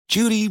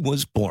Judy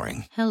was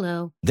boring.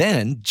 Hello.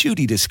 Then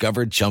Judy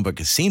discovered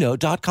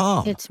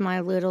ChumbaCasino.com. It's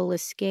my little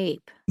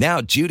escape. Now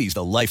Judy's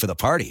the life of the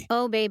party.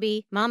 Oh,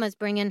 baby, mama's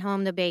bringing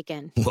home the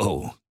bacon.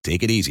 Whoa,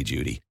 take it easy,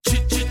 Judy.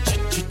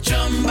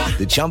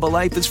 The Chumba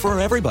life is for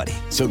everybody.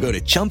 So go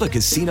to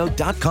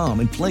ChumbaCasino.com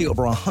and play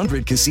over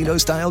 100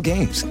 casino-style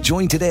games.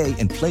 Join today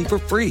and play for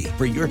free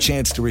for your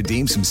chance to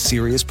redeem some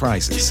serious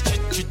prizes.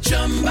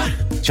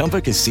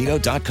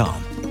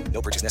 ChumbaCasino.com.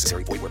 No purchase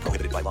necessary. Void where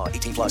prohibited by law.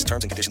 18 plus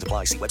terms and conditions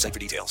apply. See website for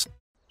details.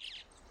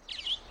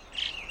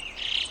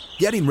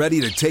 Getting ready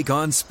to take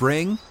on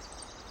spring?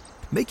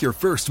 Make your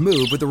first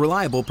move with the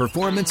reliable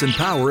performance and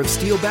power of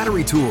Steel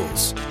battery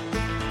tools.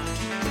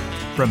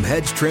 From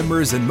hedge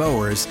trimmers and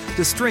mowers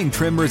to string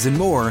trimmers and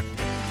more,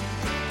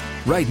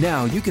 right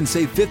now you can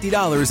save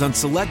 $50 on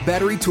select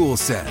battery tool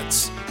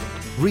sets.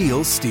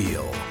 Real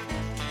Steel.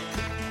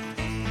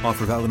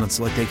 Offer valid on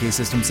select AK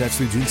system sets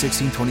through June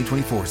 16,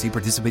 2024. See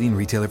participating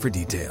retailer for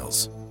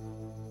details.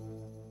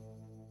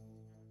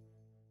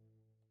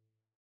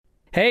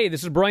 Hey,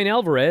 this is Brian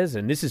Alvarez,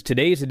 and this is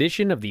today's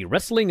edition of the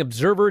Wrestling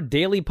Observer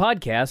Daily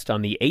Podcast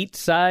on the 8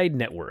 Side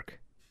Network.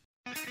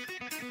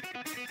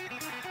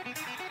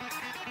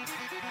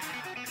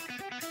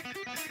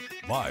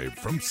 Live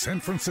from San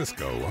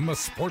Francisco on the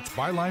Sports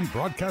Byline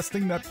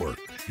Broadcasting Network,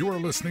 you are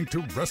listening to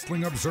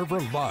Wrestling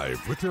Observer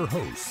Live with your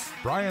hosts,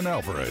 Brian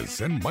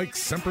Alvarez and Mike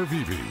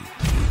Sempervive.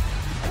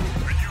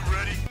 Are you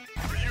ready?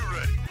 Are you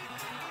ready?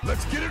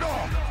 Let's get it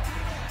on!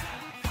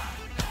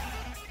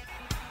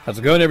 How's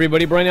it going,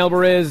 everybody? Brian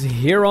Alvarez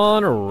here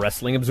on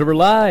Wrestling Observer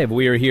Live.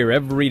 We are here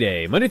every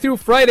day, Monday through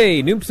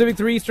Friday, noon Pacific,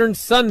 3 Eastern,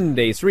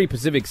 Sunday, 3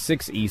 Pacific,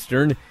 6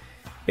 Eastern.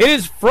 It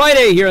is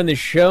Friday here on the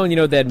show, and you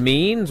know what that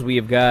means. We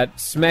have got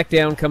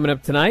SmackDown coming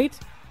up tonight.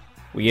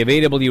 We have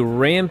AW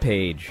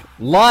Rampage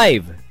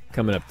live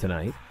coming up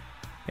tonight.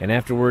 And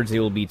afterwards,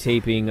 they will be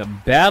taping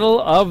Battle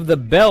of the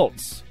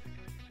Belts.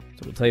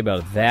 So we'll tell you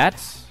about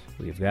that.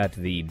 We've got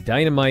the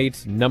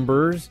Dynamite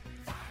numbers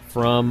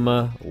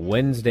from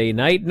Wednesday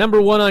night.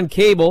 Number one on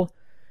cable,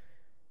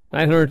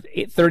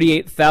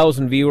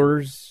 938,000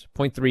 viewers,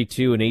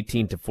 0.32 and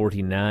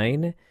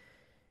 18-49.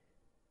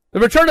 The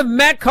return of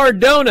Matt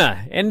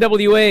Cardona,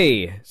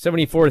 NWA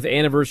 74th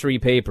anniversary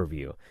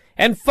pay-per-view.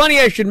 And funny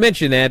I should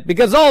mention that,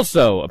 because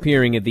also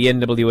appearing at the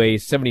NWA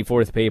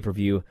 74th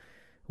pay-per-view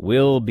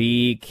will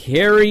be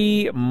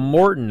Kerry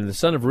Morton, the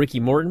son of Ricky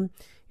Morton.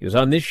 He was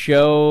on this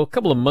show a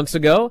couple of months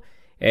ago,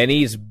 and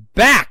he's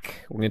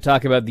back. We're going to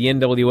talk about the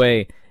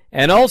NWA.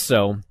 And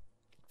also,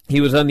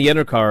 he was on the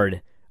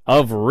undercard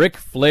of Ric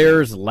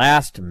Flair's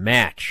last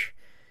match.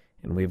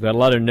 And we've got a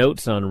lot of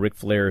notes on Ric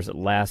Flair's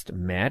last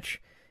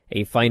match.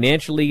 A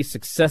financially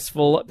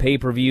successful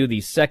pay-per-view,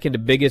 the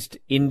second biggest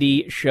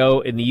indie show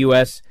in the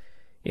U.S.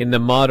 in the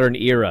modern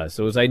era.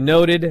 So as I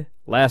noted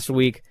last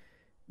week,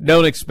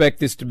 don't expect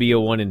this to be a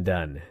one and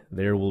done.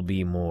 There will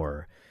be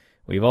more.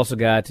 We've also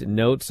got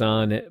notes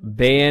on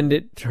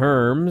banned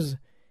terms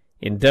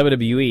in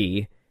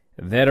WWE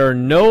that are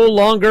no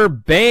longer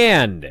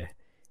banned,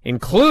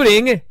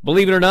 including,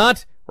 believe it or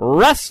not,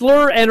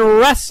 wrestler and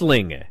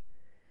wrestling.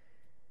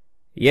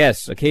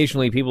 Yes,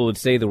 occasionally people would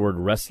say the word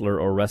wrestler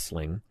or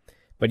wrestling,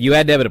 but you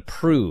had to have it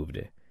approved.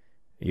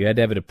 You had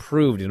to have it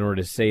approved in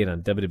order to say it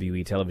on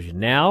WWE television.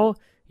 Now,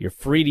 you're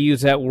free to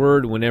use that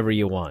word whenever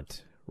you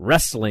want.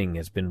 Wrestling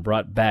has been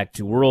brought back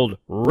to World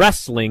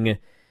Wrestling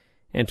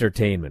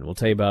Entertainment. We'll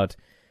tell you about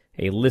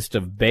a list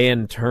of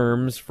banned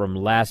terms from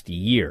last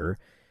year,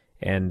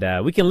 and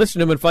we can listen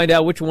to them and find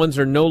out which ones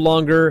are no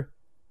longer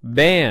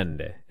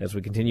banned as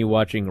we continue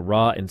watching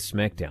Raw and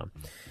SmackDown.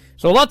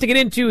 So a lot to get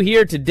into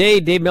here today.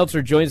 Dave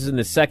Meltzer joins us in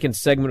the second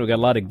segment. We've got a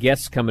lot of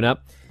guests coming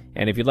up.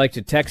 And if you'd like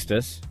to text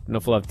us, I don't know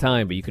if we'll have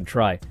time, but you can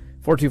try.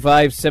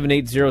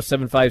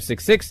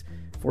 425-780-7566.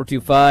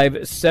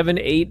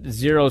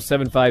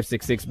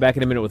 425-780-7566. Back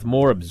in a minute with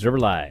more Observer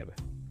Live.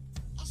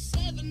 A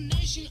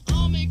seven-nation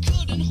army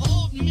couldn't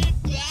hold me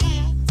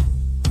back.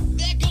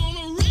 They're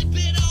gonna rip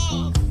it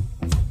off.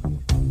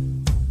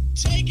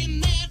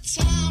 Taking their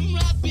time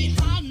right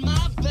behind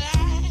my back.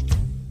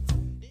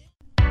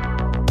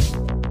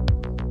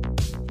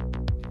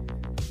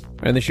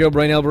 On the show,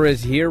 Brian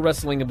Alvarez here,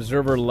 Wrestling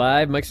Observer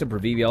Live. Mike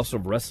Sempervive, also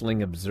of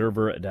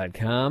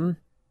WrestlingObserver.com.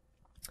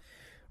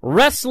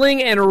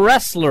 Wrestling and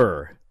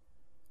wrestler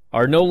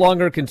are no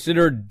longer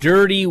considered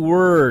dirty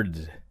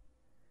words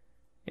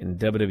in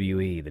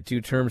WWE. The two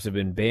terms have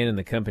been banned in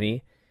the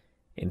company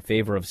in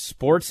favor of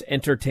sports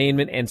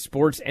entertainment and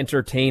sports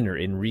entertainer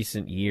in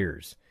recent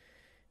years.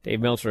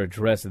 Dave Meltzer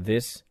addressed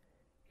this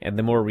and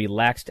the more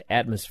relaxed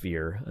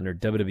atmosphere under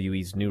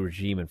WWE's new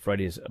regime in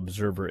Friday's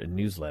Observer and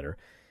newsletter.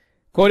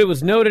 Quote, it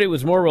was noted it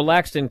was more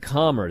relaxed and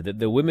calmer, that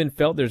the women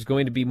felt there's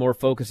going to be more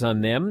focus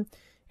on them,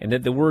 and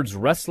that the words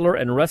wrestler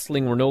and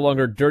wrestling were no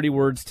longer dirty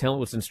words talent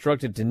was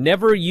instructed to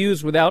never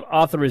use without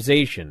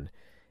authorization.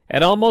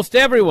 And almost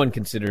everyone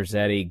considers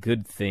that a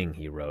good thing,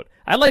 he wrote.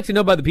 I'd like to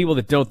know about the people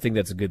that don't think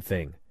that's a good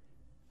thing.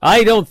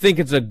 I don't think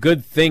it's a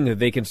good thing that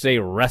they can say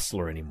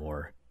wrestler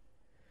anymore.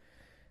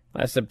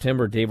 Last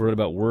September, Dave wrote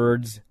about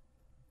words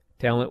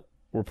talent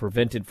were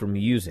prevented from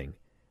using.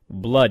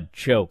 blood,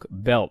 choke,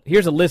 belt.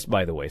 Here's a list,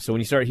 by the way, so when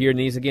you start hearing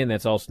these again,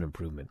 that's also an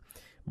improvement.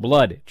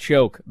 Blood,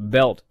 choke,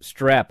 belt,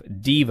 strap,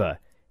 diva,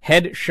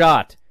 head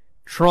shot,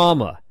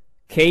 trauma,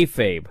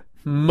 kayfabe,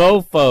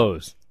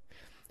 mofos,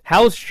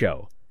 house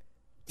show,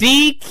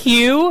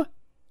 DQ?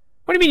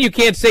 What do you mean you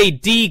can't say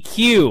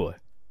DQ?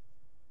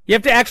 You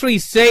have to actually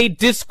say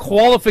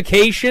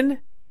disqualification?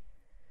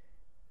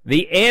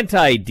 The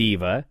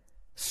anti-diva,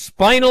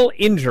 spinal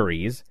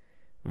injuries,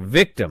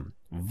 victim,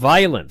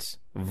 violence,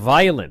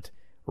 violent,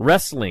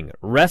 wrestling,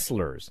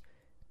 wrestlers,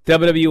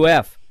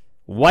 WWF,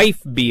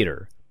 wife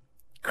beater,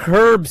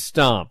 curb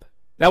stomp.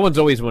 That one's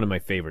always one of my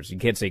favorites. You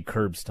can't say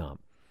curb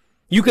stomp.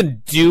 You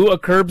can do a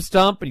curb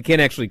stomp, but you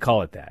can't actually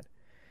call it that.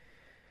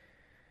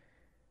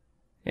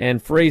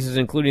 And phrases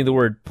including the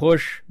word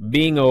push,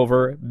 being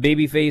over,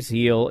 babyface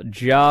heel,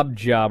 job,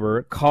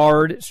 jobber,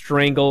 card,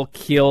 strangle,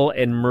 kill,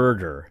 and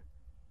murder.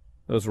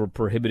 Those were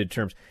prohibited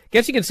terms.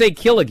 Guess you can say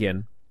kill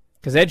again,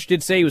 because Edge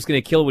did say he was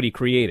going to kill what he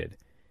created.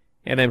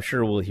 And I'm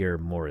sure we'll hear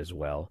more as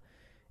well.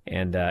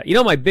 And,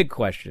 my big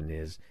question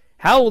is,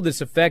 how will this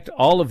affect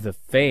all of the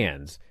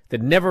fans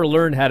that never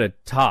learned how to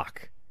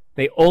talk?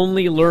 They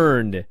only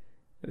learned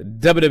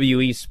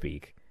WWE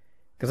speak.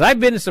 Because I've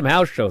been to some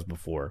house shows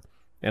before,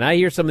 and I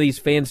hear some of these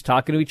fans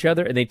talking to each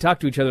other, and they talk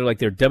to each other like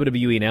they're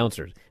WWE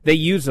announcers. They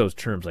use those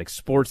terms like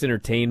sports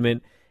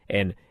entertainment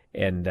and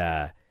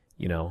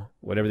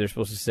whatever they're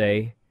supposed to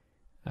say.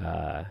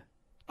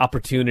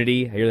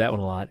 Opportunity. I hear that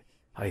one a lot.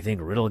 How do you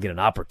think Riddle will get an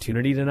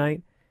opportunity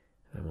tonight?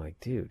 And I'm like,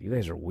 dude, you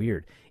guys are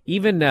weird.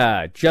 Even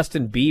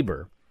Justin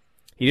Bieber,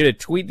 he did a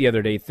tweet the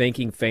other day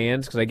thanking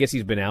fans, because I guess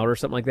he's been out or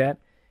something like that.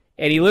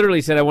 And he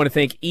literally said, I want to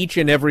thank each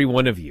and every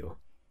one of you.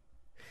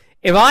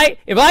 If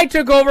I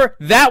took over,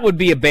 that would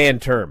be a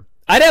banned term.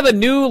 I'd have a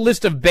new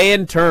list of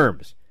banned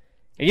terms.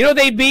 And you know what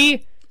they'd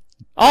be?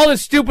 All the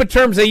stupid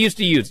terms they used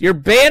to use. You're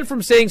banned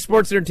from saying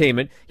sports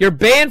entertainment. You're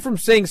banned from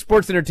saying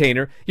sports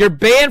entertainer. You're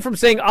banned from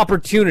saying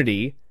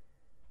opportunity.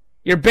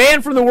 You're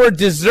banned from the word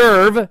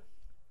deserve.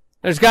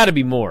 There's got to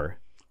be more.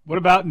 What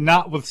about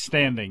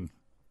notwithstanding?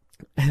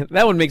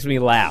 That one makes me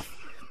laugh.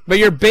 But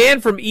you're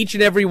banned from each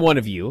and every one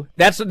of you.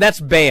 That's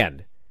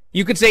banned.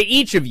 You could say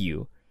each of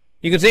you.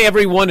 You could say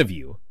every one of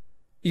you.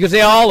 You can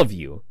say all of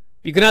you.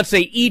 You cannot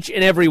say each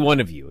and every one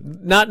of you.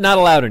 Not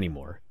allowed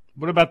anymore.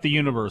 What about the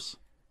universe?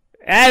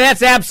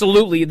 That's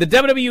absolutely the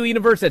WWE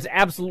universe. That's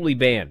absolutely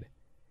banned.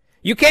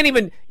 You can't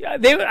even.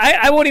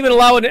 I won't even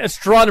allow an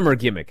astronomer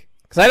gimmick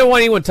because I don't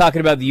want anyone talking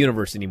about the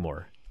universe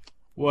anymore.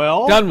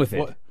 Well, done with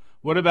it.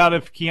 What about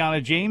if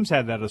Kiana James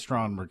had that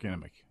astronomer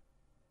gimmick?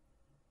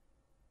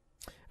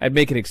 I'd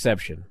make an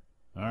exception.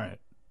 All right.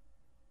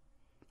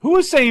 Who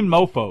is saying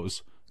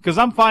mofos? Because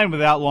I'm fine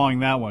with outlawing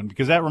that one,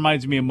 because that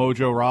reminds me of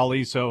Mojo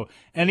Rawley. So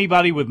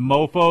anybody with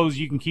mofos,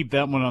 you can keep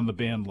that one on the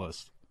banned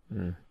list.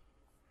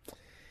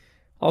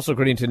 Also,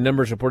 according to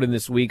numbers reported in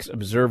this week's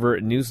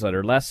Observer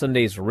newsletter, last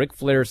Sunday's Ric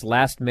Flair's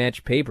Last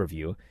Match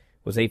pay-per-view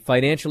was a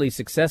financially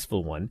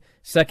successful one,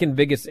 second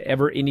biggest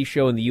ever indie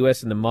show in the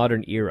U.S. in the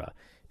modern era.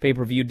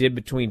 Pay-per-view did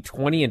between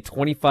 20 and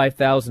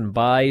 25,000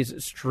 buys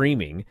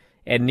streaming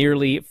and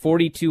nearly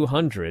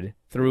 4,200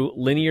 through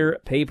linear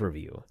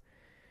pay-per-view.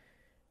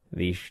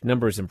 The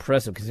number is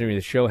impressive considering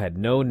the show had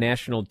no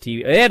national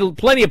TV. It had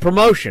plenty of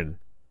promotion,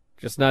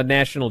 just not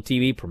national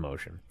TV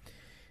promotion.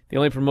 The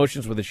only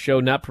promotions with a show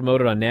not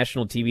promoted on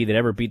national TV that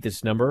ever beat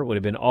this number would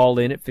have been All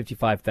In at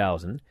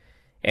 55,000.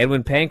 And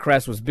when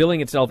Pancrase was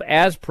billing itself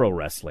as pro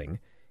wrestling,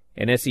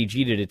 and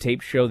SEG did a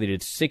taped show that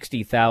did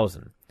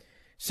 60,000.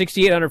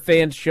 6,800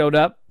 fans showed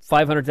up,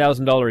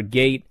 $500,000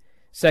 gate,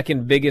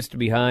 second biggest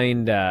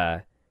behind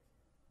the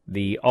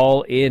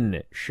All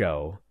In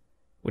show,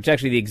 which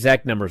actually the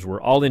exact numbers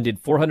were. All In did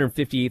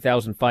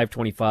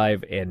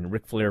 458,525 and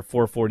Ric Flair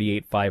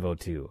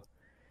 448,502.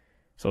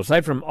 So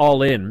aside from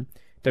All In,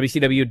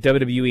 WCW,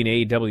 WWE, and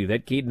AEW,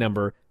 that gate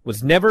number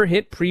was never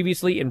hit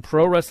previously in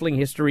pro wrestling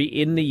history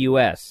in the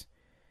U.S.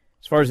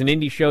 As far as an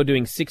indie show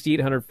doing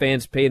 6,800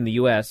 fans pay in the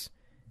U.S.,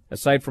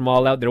 aside from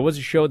All Out, there was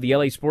a show at the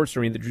LA Sports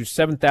Arena that drew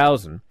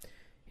 7,000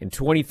 in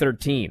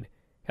 2013.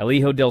 El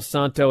Hijo del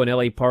Santo in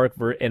L.A. Park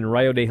and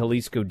Rayo de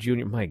Jalisco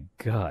Jr. My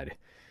God.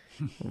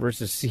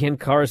 Versus Cien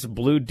Caras,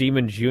 Blue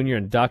Demon Jr.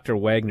 and Dr.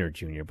 Wagner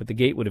Jr., but the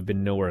gate would have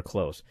been nowhere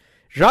close.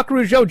 Jacques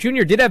Rougeau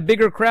Jr. did have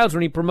bigger crowds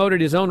when he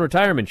promoted his own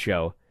retirement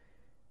show,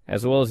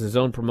 as well as his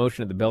own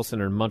promotion at the Bell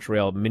Center in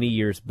Montreal many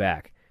years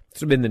back.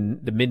 This would have been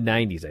the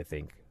mid-'90s, I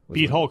think.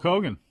 Beat Hulk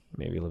Hogan.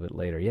 Maybe a little bit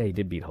later. Yeah, he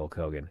did beat Hulk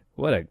Hogan.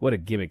 What a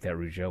gimmick that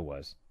Rougeau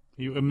was.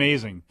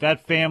 Amazing.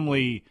 That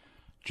family,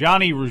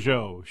 Johnny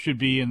Rougeau, should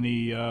be in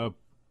the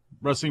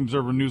Wrestling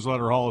Observer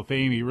Newsletter Hall of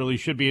Fame. He really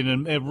should be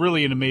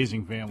really an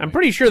amazing family. I'm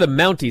pretty sure the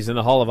Mounties in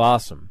the Hall of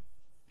Awesome.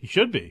 He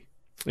should be.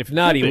 If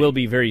not, he will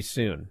be very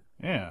soon.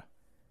 Yeah.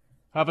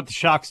 How about the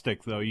shock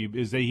stick, though?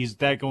 He's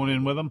that going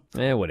in with him?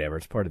 Whatever.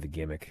 It's part of the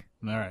gimmick.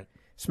 All right.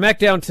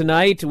 SmackDown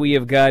tonight, we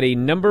have got a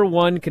number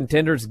one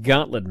contenders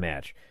gauntlet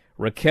match.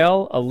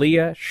 Raquel,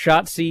 Aaliyah,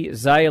 Shotzi,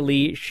 Xia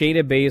Li,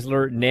 Shayna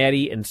Baszler,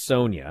 Natty, and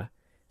Sonya.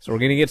 So we're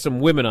going to get some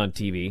women on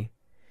TV.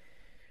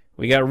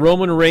 We got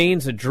Roman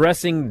Reigns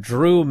addressing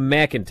Drew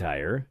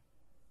McIntyre.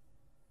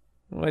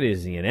 What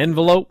is he, an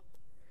envelope?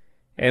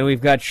 And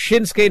we've got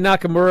Shinsuke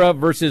Nakamura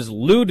versus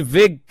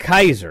Ludwig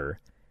Kaiser.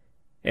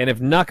 And if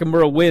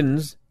Nakamura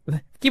wins,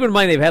 keep in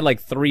mind they've had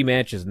like 3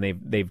 matches and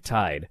they've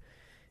tied.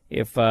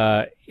 If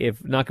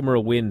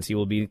Nakamura wins, he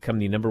will become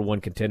the number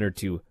 1 contender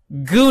to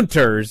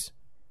Gunther's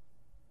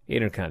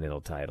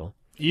Intercontinental title.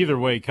 Either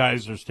way,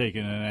 Kaiser's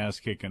taking an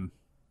ass kicking.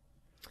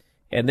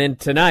 And then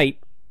tonight,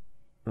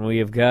 we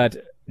have got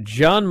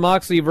Jon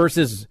Moxley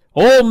versus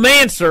old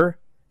Mance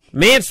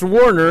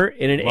Warner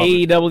in an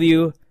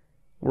AEW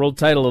World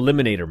Title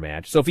Eliminator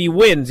match. So if he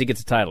wins, he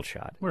gets a title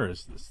shot. Where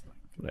is this thing?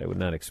 I would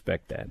not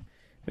expect that.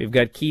 We've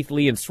got Keith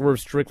Lee and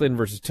Swerve Strickland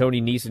versus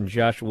Tony Nese,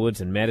 Josh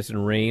Woods, and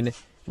Madison Rayne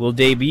will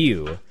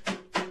debut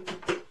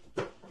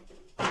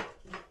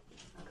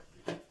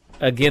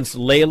against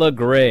Layla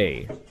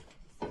Gray.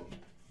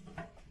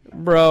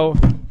 Bro,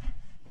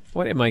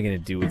 what am I going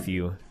to do with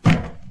you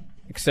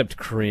except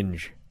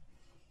cringe?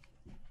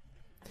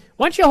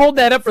 Why don't you hold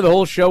that up for the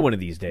whole show one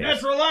of these days?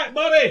 That's right,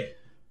 buddy.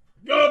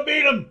 Go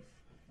beat him.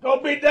 Go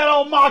beat that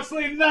old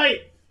Moxley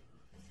tonight.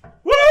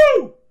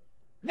 Woo!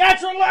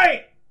 Natural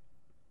light.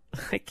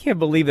 I can't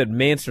believe that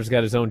Manster's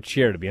got his own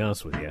chair, to be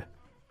honest with you.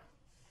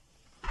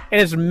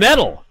 And it's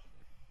metal.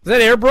 Is that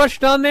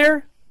airbrushed on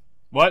there?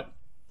 What?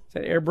 Is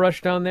that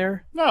airbrushed on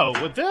there? No,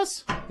 with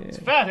this? Yeah. It's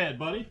Fathead,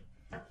 buddy.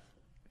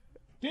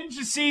 Didn't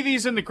you see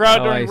these in the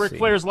crowd during Ric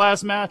Flair's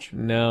last match?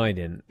 No, I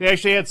didn't. They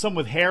actually had some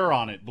with hair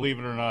on it, believe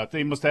it or not.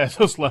 They must have had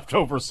those left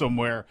over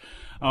somewhere.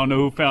 I don't know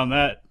who found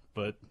that,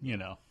 but, you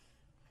know.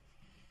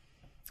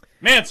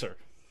 Manser.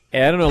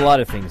 Yeah, I don't know a lot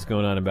of things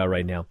going on about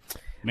right now.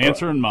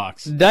 Manser and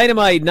Mox.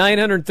 Dynamite,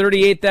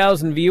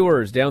 938,000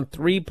 viewers, down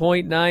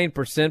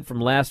 3.9%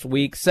 from last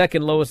week.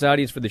 Second lowest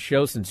audience for the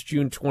show since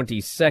June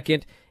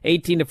 22nd.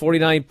 18 to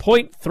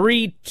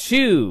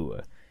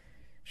 49.32.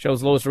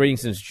 Show's lowest rating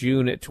since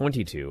June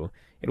 22.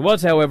 It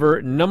was,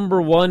 however,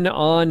 number 1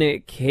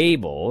 on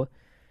cable.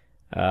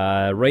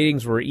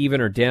 Ratings were even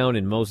or down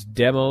in most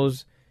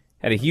demos.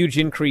 Had a huge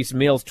increase,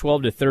 males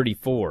 12 to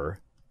 34.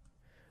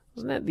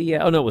 Wasn't that the...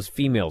 oh, no, it was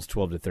females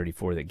 12 to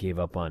 34 that gave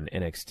up on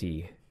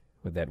NXT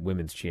with that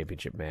women's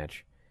championship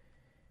match.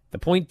 The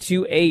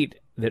 .28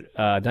 that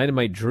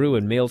Dynamite drew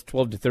in males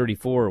 12 to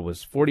 34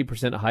 was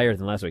 40% higher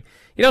than last week.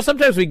 You know,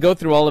 sometimes we go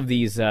through all of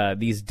these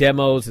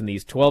demos and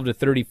these 12 to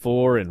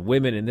 34 and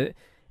women, and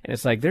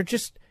it's like they're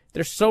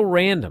so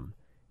random.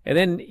 And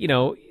then, you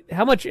know,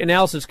 how much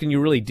analysis can you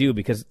really do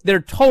because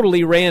they're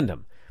totally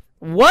random?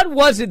 What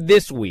was it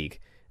this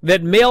week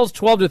that males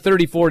 12 to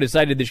 34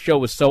 decided the show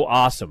was so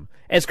awesome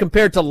as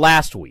compared to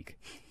last week?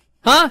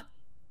 Huh?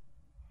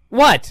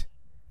 What?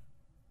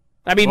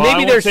 I mean,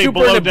 maybe they're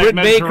super into Britt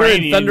Baker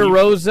and Thunder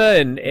Rosa,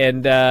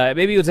 and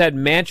maybe it was that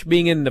match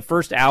being in the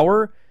first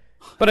hour.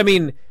 But, I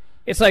mean,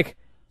 it's like,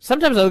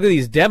 sometimes I look at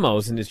these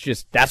demos, and it's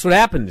just, that's what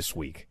happened this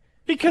week.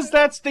 Because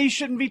they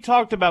shouldn't be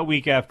talked about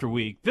week after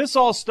week. This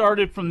all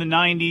started from the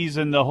 90s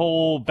and the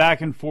whole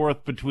back and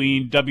forth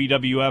between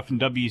WWF and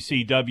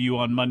WCW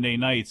on Monday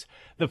nights.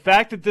 The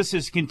fact that this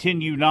has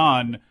continued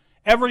on,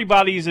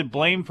 everybody's at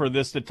blame for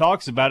this that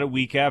talks about it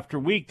week after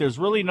week. There's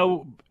really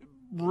no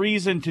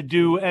reason to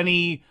do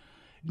any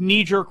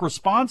knee-jerk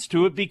response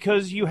to it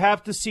because you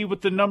have to see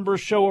what the numbers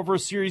show over a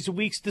series of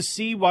weeks to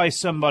see why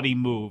somebody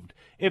moved.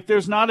 If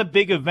there's not a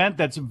big event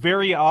that's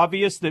very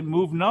obvious that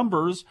moved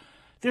numbers,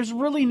 there's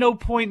really no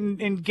point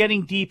in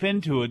getting deep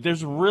into it.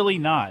 There's really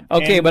not.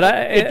 Okay, and but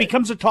it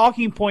becomes a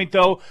talking point,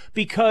 though,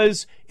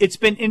 because it's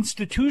been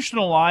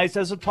institutionalized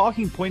as a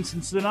talking point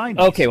since the 90s.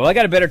 Okay, well, I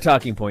got a better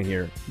talking point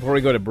here before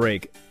we go to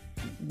break.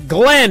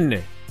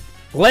 Glenn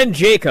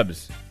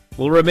Jacobs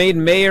will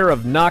remain mayor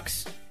of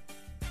Knox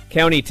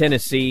County,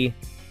 Tennessee.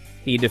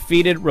 He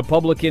defeated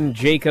Republican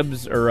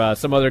Jacobs or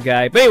some other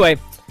guy. But anyway,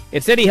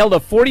 it said he held a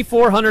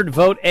 4,400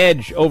 vote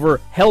edge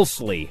over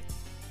Helsley,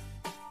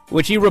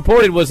 which he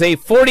reported was a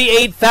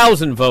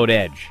 48,000 vote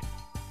edge.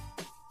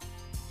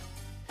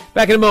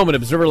 Back in a moment,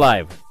 Observer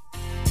Live.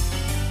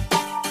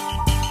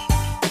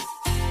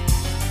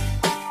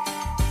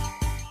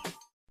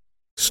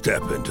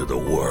 Step into the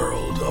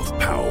world of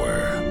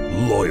power,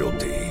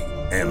 loyalty,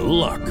 and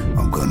luck.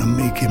 I'm gonna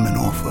make him an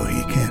offer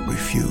he can't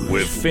refuse.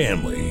 With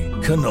family,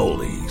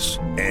 cannolis,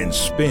 and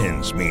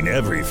spins mean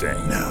everything.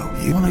 Now,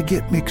 you wanna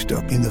get mixed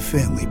up in the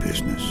family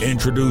business.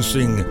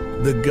 Introducing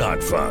The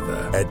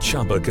Godfather at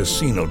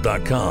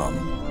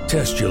ChumbaCasino.com.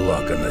 Test your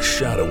luck in the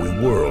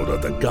shadowy world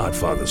of The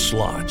Godfather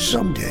slot.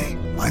 Someday,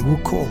 I will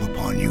call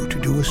upon you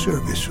to do a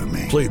service for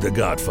me. Play The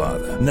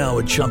Godfather now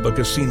at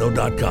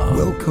ChumbaCasino.com.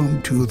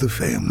 Welcome to the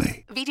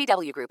family.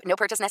 VGW Group. No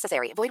purchase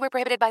necessary. Void where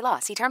prohibited by law.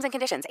 See terms and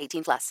conditions.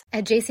 18+.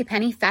 At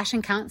JCPenney,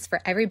 fashion counts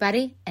for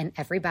everybody and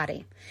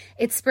everybody.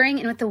 It's spring,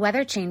 and with the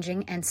weather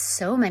changing and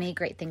so many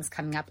great things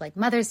coming up like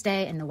Mother's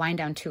Day and the Wind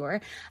Down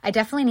Tour, I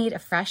definitely need a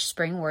fresh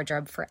spring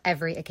wardrobe for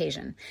every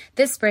occasion.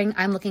 This spring,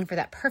 I'm looking for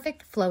that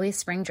perfect flowy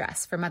spring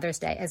dress for Mother's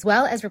Day, as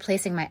well as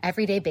replacing my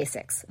everyday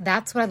basics.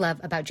 That's what I love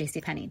about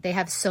JCPenney. They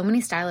have so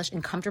many stylish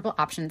and comfortable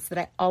options that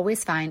I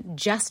always find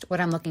just what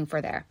I'm looking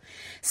for there.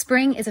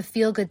 Spring is a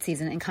feel-good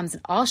season and comes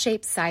in all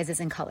shapes, sizes,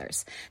 and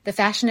colors. The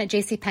fashion at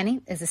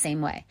JCPenney is the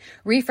same way.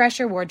 Refresh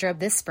your wardrobe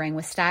this spring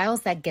with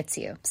styles that gets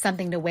you,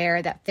 something to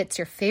wear that fits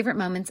your favorite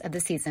moments of the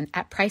season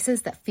at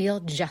prices that feel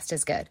just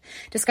as good.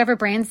 Discover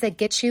brands that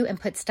get you and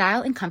put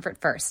style and comfort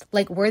first,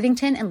 like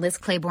Worthington and Liz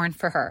Claiborne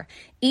for her,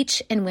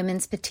 each in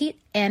women's petite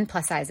and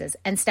plus sizes,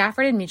 and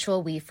Stafford and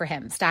Mutual weave for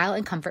him, style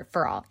and comfort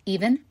for all,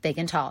 even big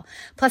and tall.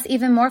 Plus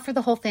even more for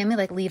the whole family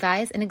like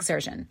Levi's and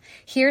Exertion.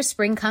 Here,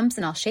 spring comes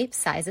in all shapes,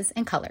 sizes,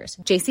 and colors.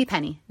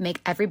 JCPenney, make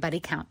everybody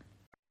count.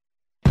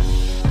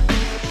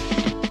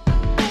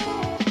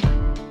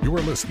 You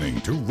are listening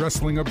to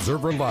Wrestling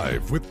Observer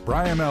Live with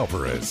Brian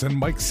Alvarez and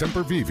Mike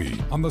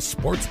Sempervive on the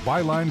Sports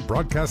Byline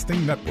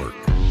Broadcasting Network.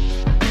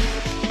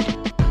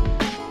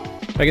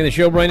 Back in the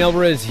show, Brian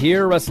Alvarez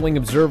here, Wrestling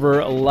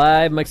Observer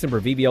Live. Mike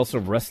Sempervive, also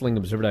of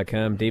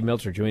WrestlingObserver.com. Dave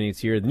Meltzer joining us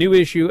here. The new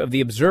issue of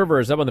The Observer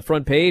is up on the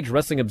front page,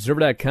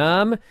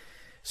 WrestlingObserver.com.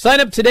 Sign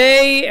up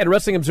today at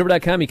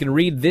WrestlingObserver.com. You can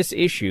read this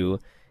issue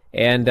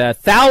and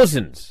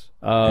thousands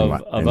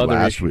of other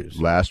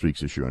issues. Last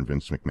week's issue on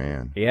Vince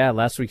McMahon. Yeah,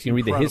 last week's you can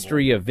read the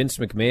history of Vince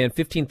McMahon,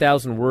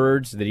 15,000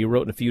 words that he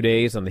wrote in a few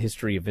days on the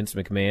history of Vince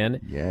McMahon.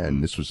 Yeah,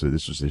 and this was the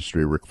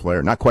history of Ric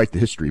Flair. Not quite the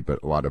history,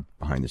 but a lot of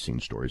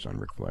behind-the-scenes stories on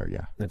Ric Flair,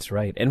 yeah. That's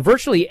right. And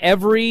virtually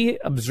every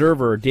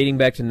Observer dating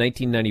back to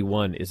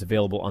 1991 is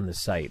available on the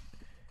site.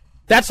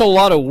 That's a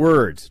lot of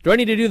words. Do I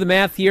need to do the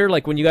math here,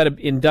 like when you got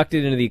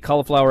inducted into the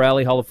Cauliflower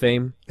Alley Hall of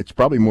Fame? It's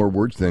probably more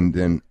words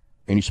than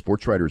any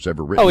sports writer has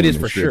ever written. Oh, it is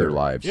in the for history sure. Of their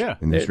lives. Yeah,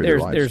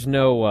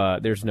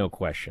 there's no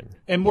question.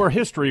 And more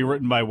history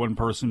written by one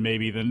person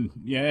maybe than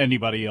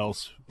anybody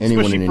else,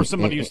 especially for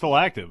somebody who's still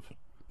active.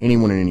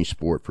 Anyone in any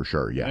sport, for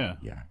sure. Yeah.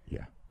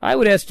 I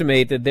would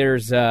estimate that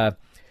there's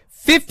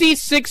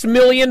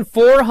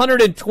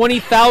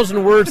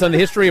 56,420,000 words on the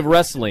history of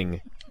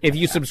wrestling if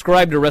you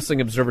subscribe to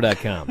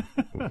WrestlingObserver.com.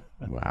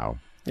 Wow.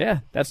 Yeah,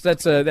 that's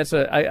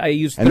I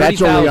use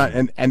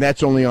 30,000. And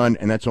that's only on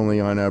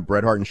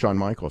Bret Hart and Shawn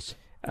Michaels.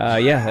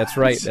 Yeah, that's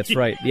right. That's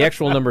right. The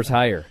actual number's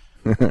higher.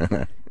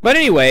 But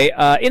anyway,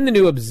 in the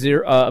new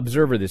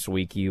Observer this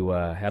week, you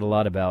had a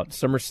lot about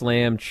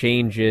SummerSlam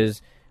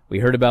changes. We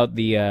heard about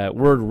the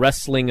word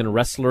wrestling and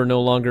wrestler no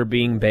longer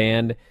being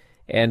banned.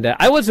 And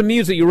I was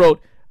amused that you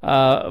wrote,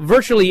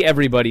 virtually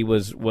everybody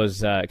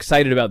was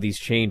excited about these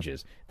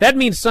changes. That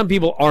means some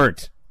people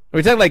aren't.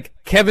 We're talking like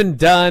Kevin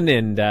Dunn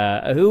and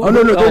who? Oh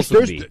no,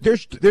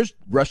 there's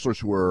wrestlers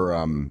who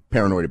are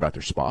paranoid about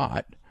their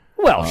spot.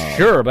 Well,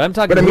 sure, but I'm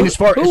talking. But I mean,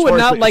 who would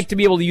not like to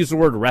be able to use the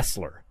word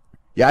wrestler?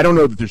 Yeah, I don't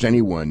know that there's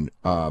anyone.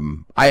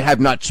 I have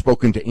not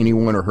spoken to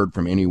anyone or heard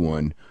from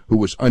anyone who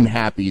was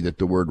unhappy that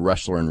the word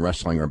wrestler and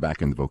wrestling are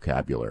back in the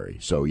vocabulary.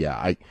 So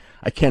yeah,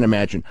 I can't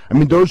imagine. I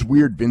mean, those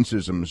weird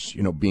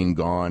Vinceisms, being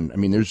gone. I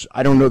mean,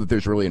 I don't know that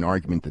there's really an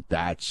argument that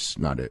that's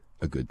not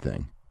a good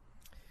thing.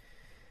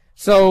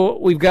 So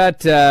we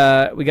got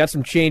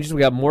some changes. We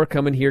got more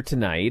coming here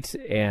tonight,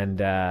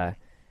 and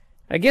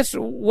I guess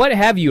what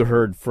have you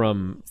heard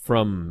from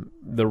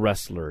the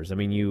wrestlers? I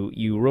mean,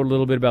 you wrote a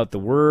little bit about the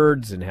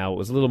words and how it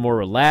was a little more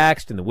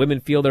relaxed, and the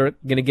women feel they're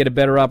going to get a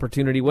better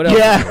opportunity. What else?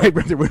 Yeah,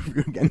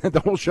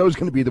 the whole show's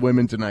going to be the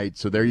women tonight.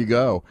 So there you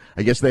go.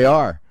 I guess they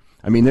are.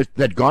 I mean,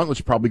 that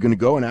gauntlet's probably going to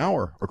go an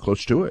hour or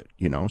close to it.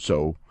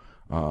 So,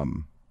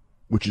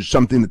 which is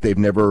something that they've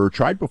never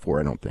tried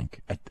before. I don't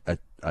think at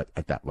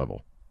that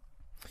level.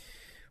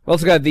 We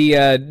also got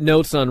the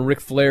notes on Ric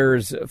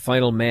Flair's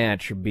final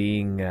match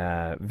being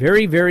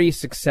very, very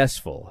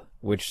successful,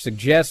 which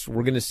suggests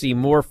we're going to see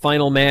more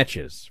final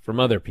matches from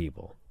other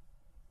people.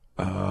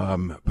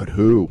 But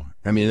who?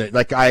 I mean,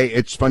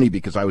 it's funny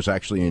because I was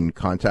actually in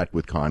contact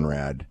with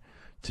Conrad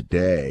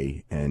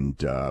today,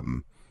 and I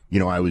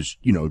was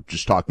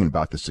just talking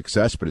about the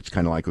success, but it's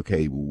kind of like,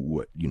 okay,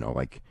 what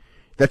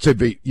that's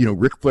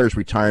Ric Flair's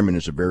retirement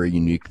is a very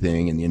unique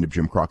thing, and the end of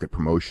Jim Crockett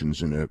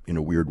Promotions in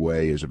a weird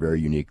way is a very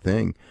unique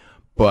thing.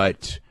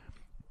 But,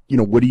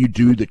 what do you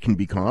do that can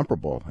be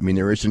comparable? I mean,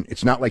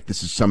 it's not like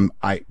this is some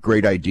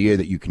great idea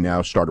that you can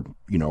now start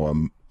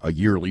a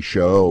yearly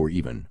show or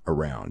even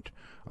around.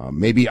 I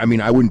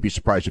wouldn't be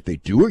surprised if they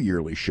do a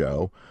yearly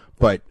show,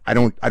 but I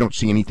don't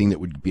see anything that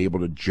would be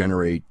able to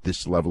generate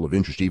this level of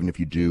interest, even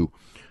if you do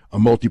a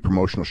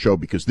multi-promotional show,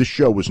 because this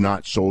show was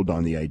not sold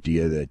on the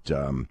idea that,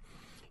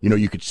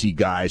 you could see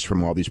guys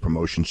from all these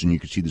promotions and you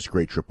could see this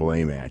great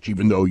AAA match,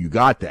 even though you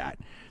got that.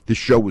 This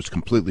show was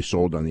completely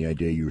sold on the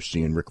idea you were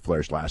seeing Ric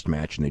Flair's last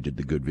match, and they did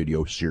the good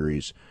video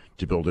series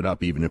to build it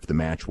up, even if the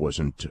match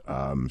wasn't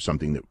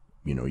something that,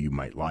 you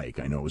might like.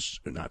 I know it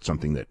was not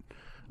something that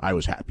I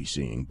was happy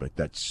seeing, but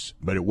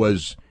it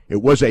was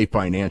it was a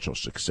financial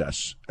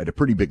success at a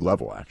pretty big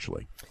level,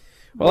 actually.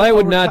 Well, I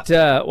would not.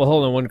 Well,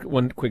 hold on.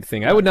 One quick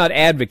thing. I would not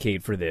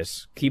advocate for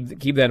this. Keep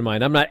that in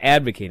mind. I'm not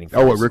advocating for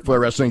this. What, Ric Flair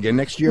wrestling again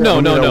next year? No.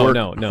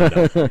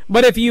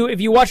 But if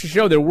you watch the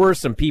show, there were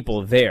some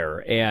people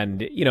there,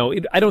 and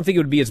I don't think it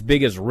would be as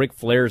big as Ric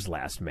Flair's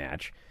last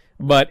match,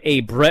 but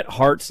a Bret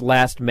Hart's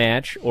last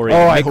match or a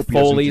Mick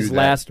Foley's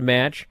last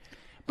match.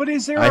 But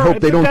is there? I hope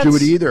they don't do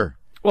it either.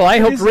 Well, I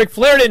hope Ric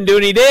Flair didn't do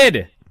it. He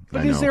did.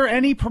 But is there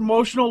any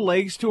promotional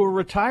legs to a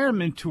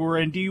retirement tour,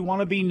 and do you want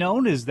to be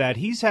known as that?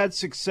 He's had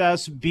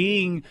success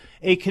being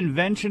a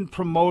convention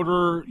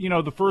promoter,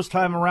 the first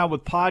time around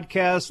with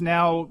podcasts,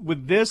 now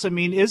with this. I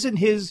mean, isn't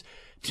his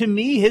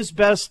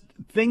best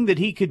thing that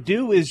he could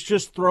do is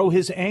just throw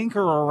his anchor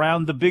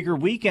around the bigger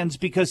weekends,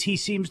 because he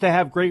seems to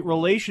have great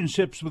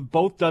relationships with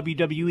both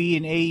WWE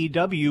and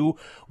AEW,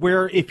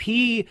 where if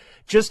he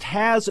just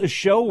has a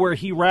show where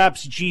he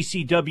wraps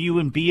GCW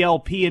and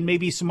BLP and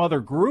maybe some other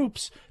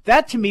groups,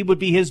 that to me would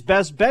be his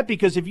best bet,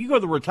 because if you go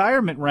the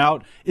retirement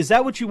route, is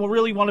that what you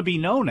really want to be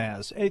known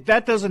as?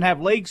 That doesn't have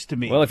legs to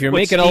me. Well, if you're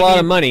making a lot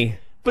of money.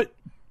 But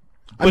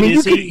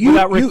is he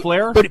without Ric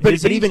Flair? But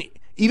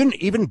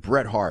even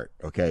Bret Hart,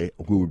 okay,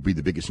 who would be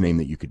the biggest name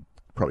that you could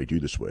probably do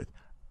this with,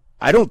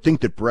 I don't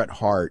think that Bret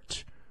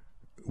Hart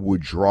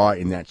would draw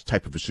in that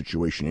type of a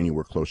situation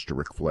anywhere close to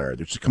Ric Flair.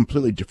 There's a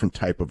completely different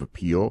type of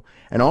appeal,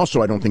 and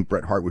also I don't think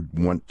Bret Hart would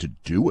want to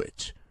do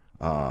it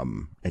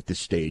at this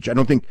stage. I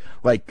don't think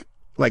I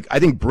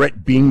think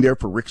Bret being there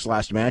for Ric's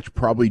last match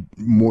probably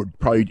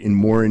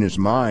in his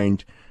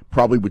mind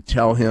probably would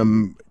tell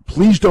him,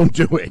 please don't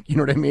do it. You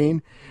know what I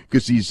mean?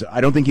 Because I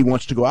don't think he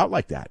wants to go out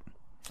like that.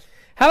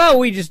 How about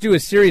we just do a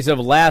series of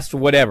last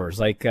whatevers,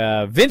 like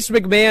Vince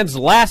McMahon's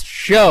last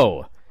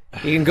show?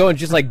 You can go and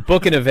just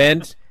book an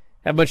event,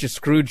 have a bunch of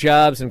screw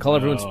jobs, and call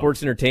everyone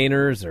sports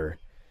entertainers, or.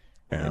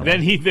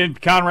 Then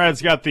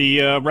Conrad's got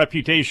the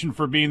reputation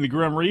for being the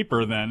Grim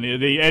Reaper. Then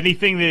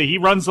anything that he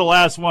runs the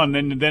last one,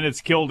 then it's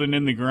killed and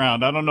in the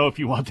ground. I don't know if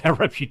you want that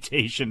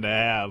reputation to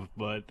have,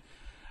 but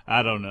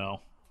I don't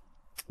know.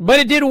 But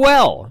it did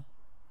well.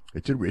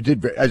 It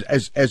did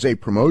as a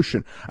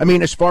promotion. I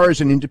mean, as far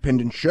as an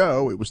independent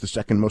show, it was the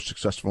second most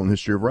successful in the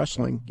history of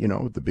wrestling.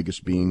 The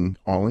biggest being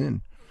All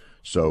In.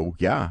 So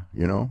yeah,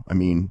 I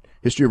mean,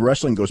 history of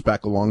wrestling goes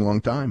back a long,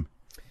 long time.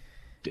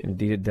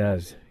 Indeed, it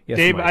does. Yes,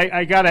 Dave, Mike.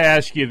 I got to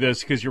ask you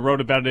this, because you wrote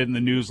about it in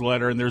the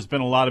newsletter, and there's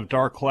been a lot of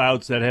dark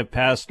clouds that have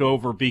passed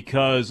over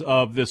because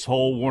of this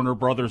whole Warner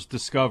Brothers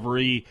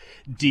Discovery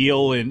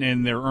deal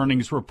and their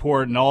earnings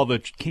report and all the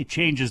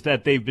changes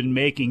that they've been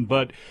making.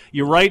 But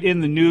you write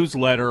in the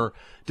newsletter,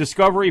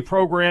 Discovery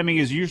programming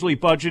is usually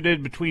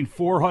budgeted between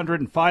 $400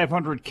 and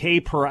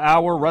 $500K per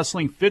hour.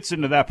 Wrestling fits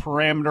into that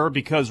parameter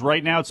because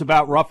right now it's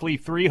about roughly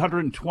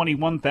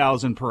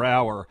 $321,000 per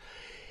hour.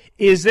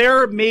 Is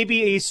there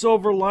maybe a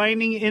silver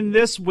lining in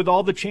this with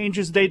all the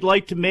changes they'd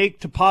like to make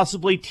to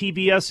possibly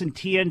TBS and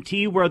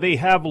TNT, where they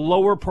have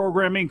lower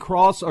programming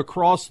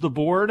across the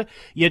board,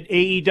 yet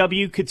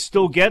AEW could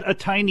still get a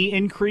tiny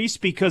increase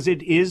because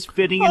it is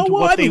fitting into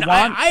what they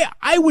want?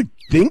 I would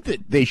think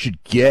that they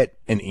should get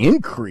an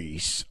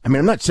increase. I mean,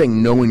 I'm not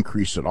saying no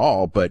increase at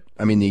all, but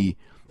I mean,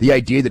 the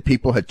idea that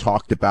people had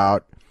talked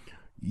about,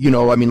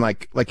 I mean,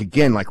 like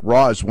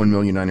Raw is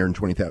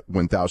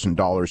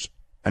 $1,921,000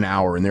 an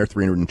hour, and they're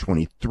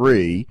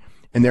 323,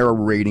 and their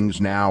ratings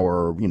now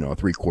are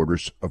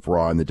 3/4 of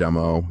Raw in the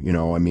demo.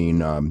 I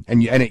mean, and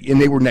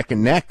they were neck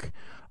and neck,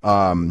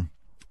 at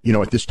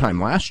this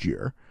time last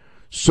year.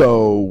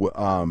 So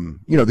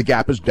the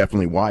gap has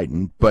definitely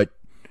widened, but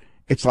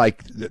it's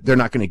like they're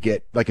not going to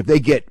get, if they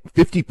get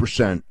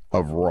 50%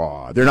 of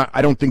Raw, they're not.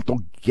 I don't think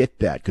they'll get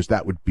that, because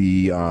that would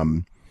be,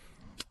 that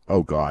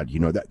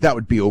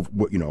would be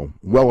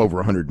well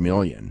over $100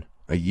 million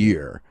a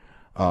year.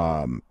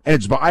 And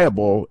it's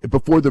viable.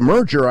 Before the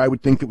merger, I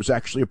would think it was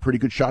actually a pretty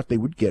good shot they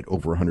would get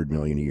over $100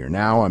 million a year.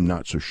 Now I'm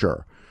not so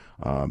sure.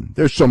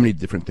 There's so many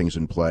different things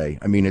in play.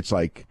 I mean, it's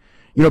like,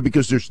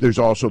 because there's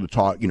also the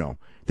talk,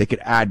 they could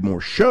add more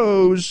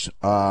shows.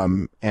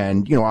 And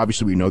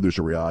obviously we know there's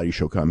a reality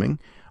show coming.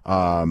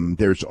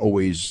 There's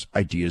always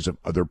ideas of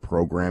other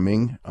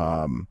programming.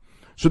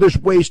 So there's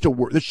ways to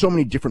work. There's so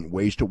many different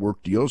ways to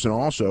work deals. And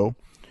also,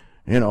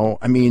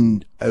 I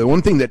mean, the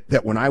one thing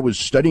that when I was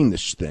studying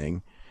this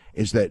thing,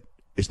 is the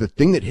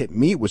thing that hit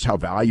me was how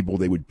valuable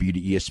they would be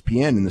to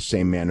ESPN in the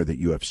same manner that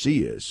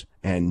UFC is.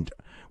 And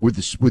with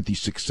the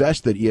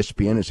success that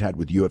ESPN has had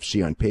with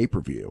UFC on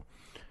pay-per-view,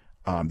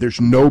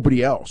 there's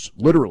nobody else,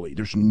 literally,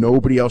 there's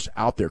nobody else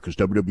out there, because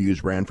WWE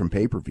is ran from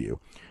pay-per-view,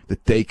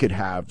 that they could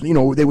have,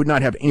 they would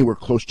not have anywhere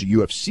close to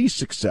UFC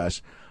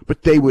success,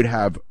 but they would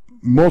have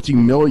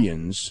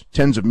multi-millions,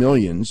 tens of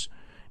millions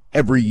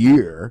every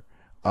year,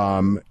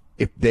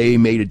 if they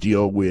made a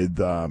deal with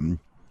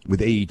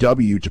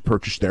AEW to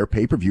purchase their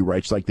pay-per-view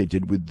rights like they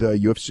did with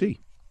UFC.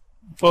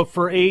 But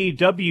for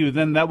AEW,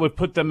 then that would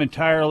put them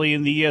entirely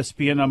in the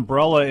ESPN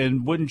umbrella,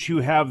 and wouldn't you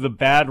have the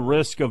bad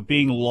risk of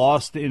being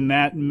lost in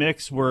that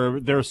mix where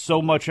there's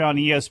so much on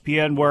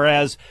ESPN,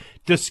 whereas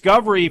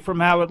Discovery, from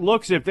how it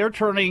looks, if they're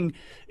turning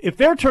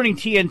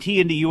TNT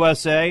into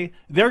USA,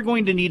 they're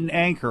going to need an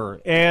anchor.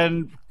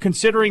 And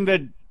considering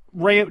that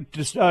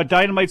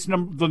Dynamite's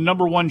the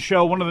number one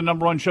show, one of the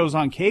number one shows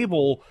on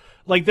cable,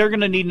 like they're going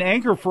to need an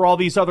anchor for all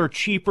these other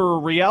cheaper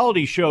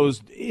reality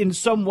shows. In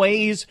some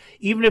ways,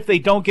 even if they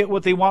don't get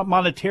what they want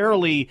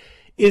monetarily,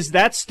 is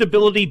that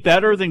stability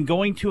better than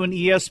going to an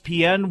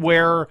ESPN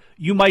where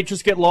you might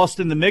just get lost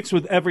in the mix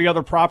with every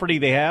other property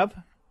they have?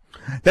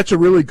 That's a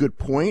really good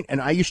point,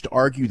 and I used to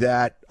argue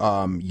that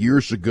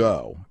years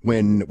ago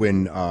when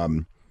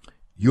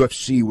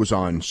UFC was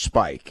on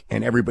Spike,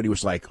 and everybody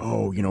was like,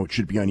 "Oh, it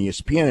should be on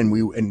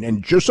ESPN."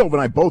 And Joe Sullivan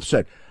and I both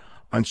said,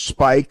 on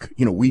Spike,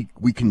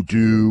 we can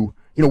do,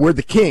 we're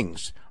the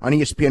kings. On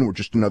ESPN, we're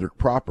just another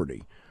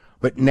property.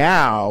 But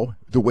now,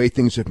 the way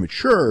things have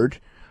matured,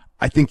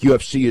 I think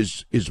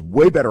UFC is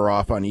way better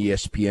off on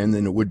ESPN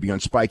than it would be on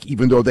Spike,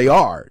 even though they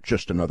are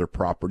just another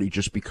property,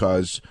 just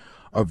because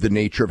of the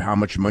nature of how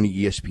much money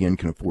ESPN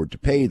can afford to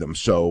pay them.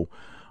 So,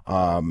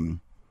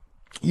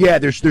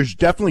 there's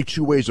definitely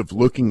two ways of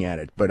looking at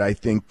it, but I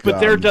think... But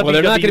they're WWE. Well,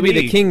 they're not going to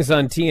be the kings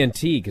on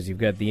TNT because you've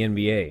got the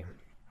NBA.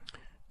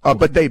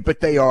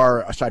 But they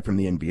are, aside from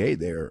the NBA,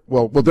 they're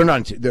they're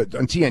not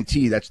on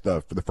TNT. That's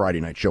for the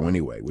Friday night show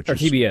anyway, which or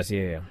is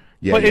TBS.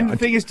 Yeah. But the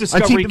thing is,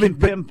 Discovery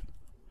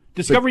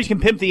can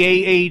pimp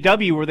the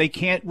AEW, where they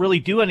can't really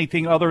do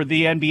anything other than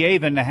the NBA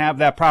than to have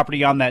that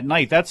property on that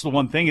night. That's the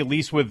one thing. At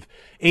least with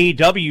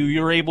AEW,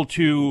 you're able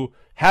to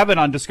have it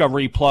on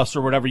Discovery Plus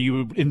or whatever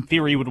you, in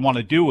theory, would want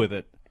to do with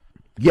it.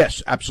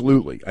 Yes,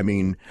 absolutely. I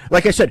mean,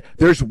 like I said,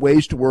 there's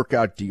ways to work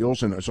out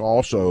deals, and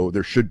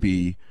there should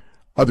be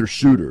other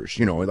suitors,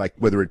 like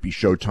whether it be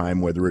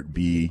Showtime, whether it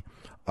be,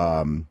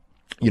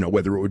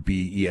 whether it would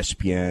be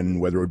ESPN,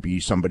 whether it would be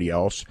somebody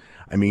else.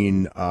 I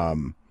mean,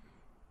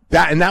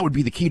 that would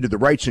be the key to the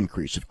rights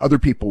increase. If other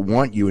people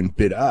want you and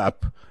bid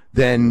up,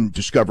 then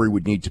Discovery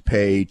would need to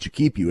pay to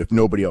keep you. If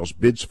nobody else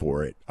bids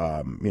for it,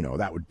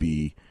 that would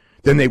be,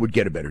 then they would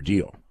get a better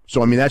deal.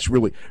 So, I mean, that's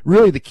really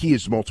the key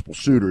is multiple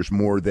suitors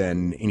more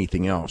than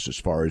anything else as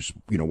far as,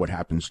 what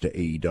happens to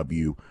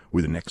AEW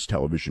with the next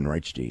television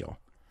rights deal.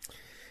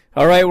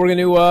 All right, we're going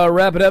to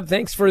wrap it up.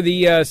 Thanks for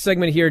the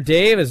segment here,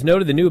 Dave. As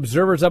noted, the New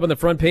Observer's up on the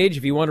front page.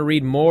 If you want to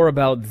read more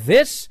about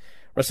this,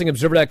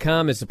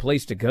 WrestlingObserver.com is the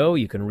place to go.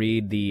 You can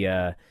read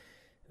the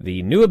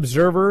New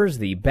Observers,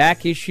 the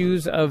back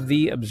issues of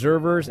the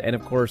Observers, and,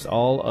 of course,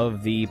 all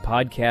of the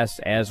podcasts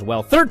as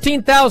well.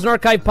 13,000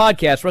 archive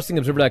podcasts,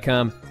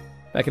 WrestlingObserver.com.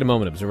 Back in a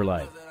moment, Observer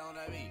Live.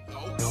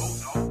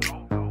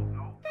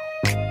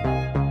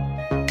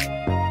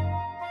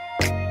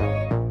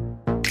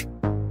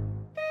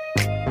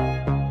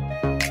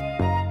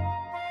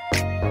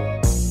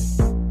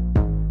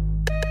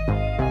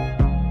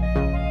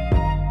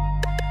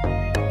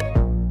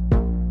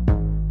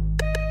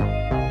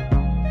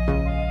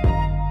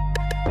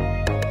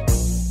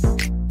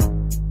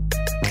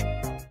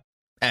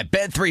 At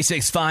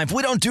Bet365,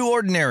 we don't do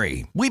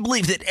ordinary. We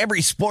believe that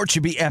every sport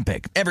should be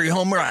epic. Every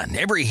home run,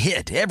 every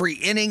hit, every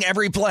inning,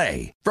 every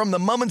play. From the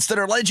moments that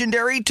are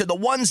legendary to the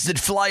ones that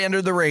fly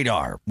under the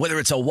radar. Whether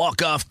it's a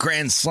walk-off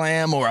grand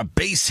slam or a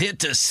base hit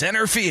to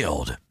center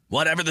field.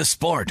 Whatever the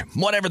sport,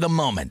 whatever the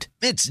moment.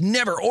 It's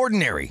never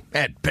ordinary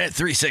at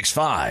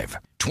Bet365.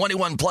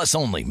 21 plus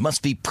only.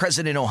 Must be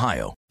present in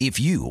Ohio. If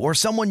you or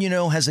someone you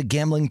know has a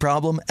gambling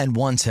problem and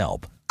wants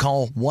help,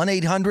 call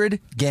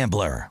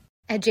 1-800-GAMBLER.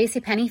 At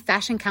JCPenney,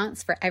 fashion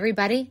counts for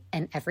everybody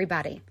and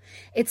everybody.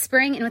 It's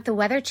spring, and with the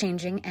weather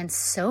changing and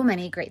so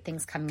many great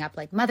things coming up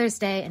like Mother's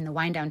Day and the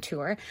Wind Down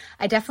Tour,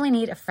 I definitely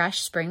need a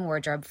fresh spring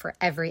wardrobe for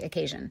every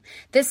occasion.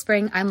 This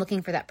spring, I'm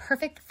looking for that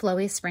perfect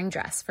flowy spring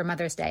dress for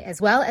Mother's Day, as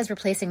well as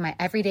replacing my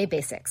everyday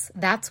basics.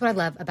 That's what I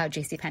love about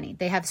JCPenney.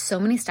 They have so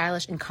many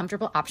stylish and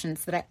comfortable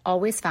options that I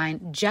always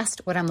find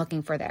just what I'm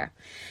looking for there.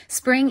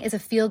 Spring is a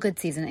feel-good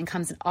season and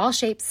comes in all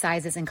shapes,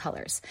 sizes, and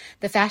colors.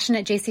 The fashion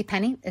at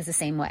JCPenney is the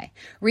same way.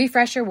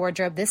 Refresh your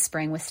wardrobe this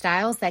spring with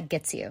styles that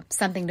gets you,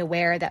 something to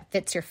wear that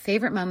fits your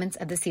favorite moments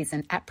of the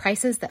season at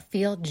prices that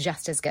feel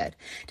just as good.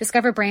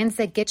 Discover brands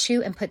that get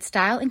you and put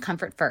style and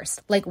comfort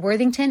first, like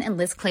Worthington and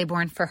Liz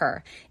Claiborne for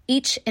her,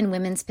 each in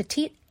women's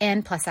petite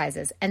and plus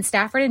sizes, and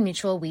Stafford and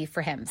Mutual Weave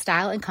for him,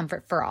 style and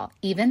comfort for all,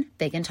 even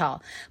big and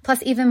tall.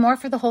 Plus even more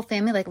for the whole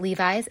family like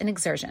Levi's and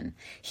Exertion.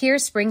 Here,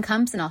 spring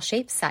comes in all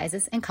shapes,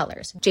 sizes, and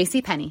colors.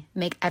 JCPenney,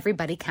 make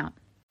everybody count.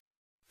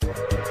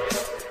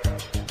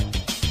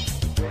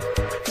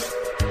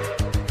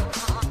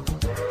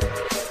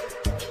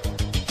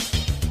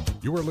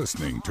 You are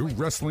listening to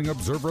Wrestling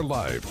Observer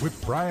Live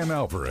with Brian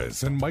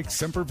Alvarez and Mike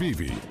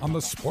Sempervive on the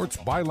Sports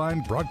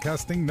Byline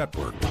Broadcasting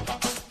Network.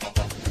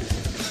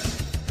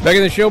 Back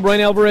in the show,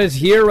 Brian Alvarez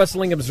here,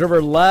 Wrestling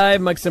Observer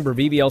Live. Mike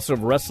Sempervive, also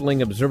of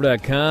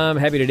WrestlingObserver.com.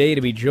 Happy today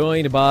to be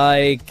joined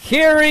by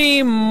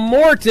Kerry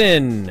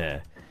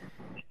Morton,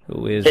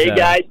 who is. Hey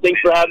guys, thanks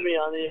for having me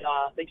on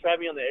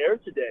the air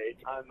today.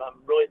 I'm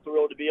really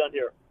thrilled to be on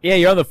here. Yeah,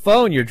 you're on the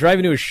phone. You're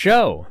driving to a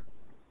show.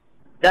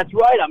 That's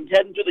right. I'm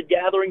heading to the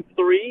Gathering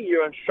 3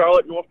 here in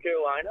Charlotte, North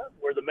Carolina,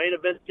 where the main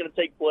event's going to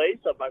take place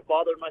of my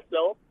father and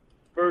myself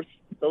versus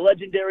the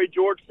legendary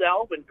George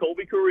South and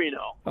Colby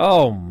Carino.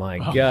 Oh my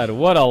God,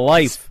 what a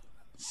life!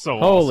 So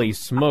holy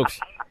awesome. Smokes!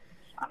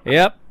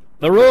 Yep,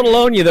 the road will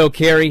own you, though,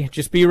 Kerry.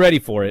 Just be ready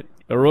for it.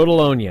 The road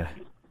will own you,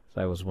 as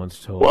I was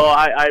once told. Well,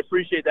 I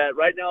appreciate that.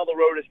 Right now, the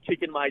road is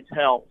kicking my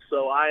tail,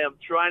 so I am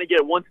trying to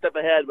get one step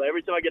ahead. But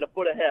every time I get a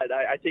foot ahead,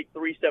 I take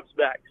 3 steps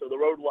back. So the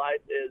road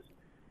life is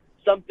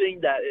something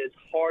that is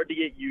hard to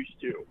get used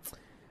to.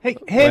 Hey,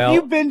 have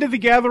you been to the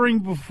Gathering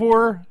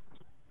before?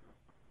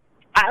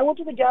 I went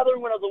to the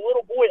Gathering when I was a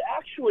little boy.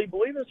 Actually,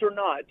 believe this or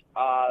not,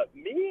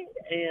 me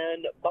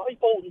and Bobby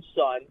Fulton's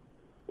son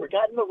were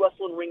got in the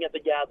wrestling ring at the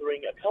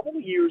Gathering a couple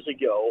of years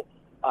ago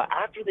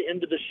after the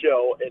end of the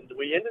show, and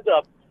we ended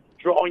up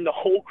drawing the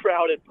whole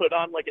crowd and put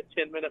on like a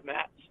 10-minute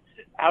match.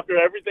 After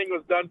everything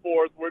was done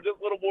for us, we're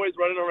just little boys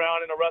running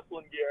around in a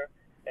wrestling gear.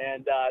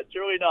 And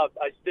truly enough,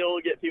 I still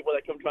get people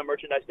that come to my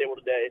merchandise table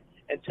today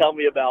and tell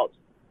me about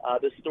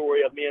the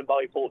story of me and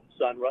Bobby Fulton's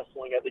son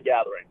wrestling at the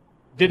Gathering.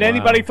 Did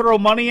anybody throw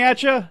money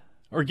at you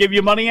or give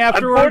you money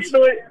afterwards?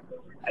 Unfortunately,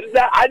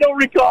 I don't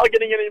recall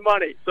getting any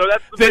money, so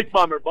that's the big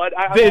bummer. But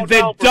I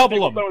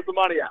double them. Throw the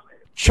money at me.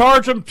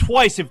 Charge them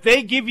twice. If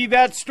they give you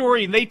that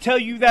story and they tell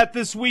you that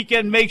this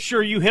weekend, make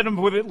sure you hit them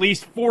with at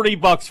least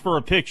 $40 for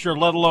a picture,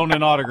 let alone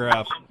an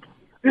autograph.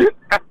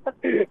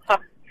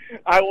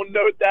 I will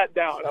note that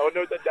down. I will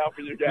note that down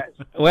for you guys.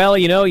 Well,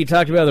 you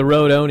talked about the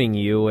road owning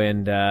you,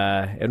 and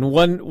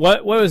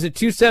what was it?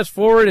 2 steps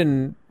forward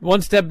and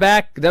 1 step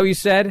back. Is that what you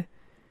said?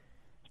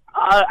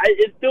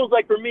 It feels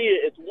like for me,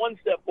 it's 1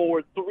 step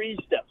forward, 3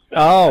 steps back.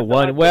 Oh,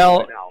 one.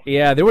 Well,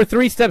 yeah, there were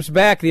 3 steps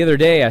back the other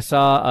day. I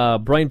saw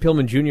Brian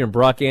Pillman Jr. and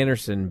Brock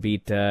Anderson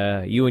beat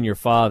you and your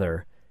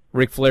father.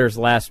 Ric Flair's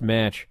last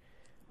match.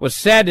 Was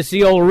sad to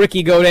see old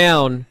Ricky go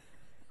down,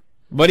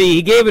 but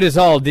he gave it his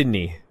all, didn't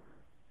he?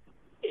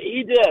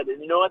 He did,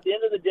 and at the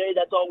end of the day,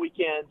 that's all we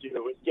can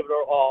do is give it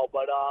our all.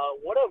 But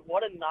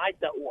what a night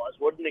that was!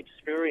 What an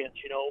experience!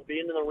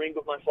 Being in the ring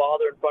with my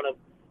father in front of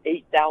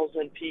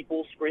 8,000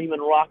 people screaming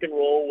rock and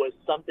roll was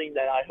something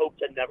that I hope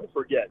to never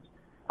forget.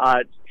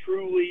 It's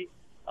truly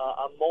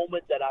a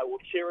moment that I will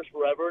cherish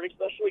forever, and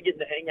especially getting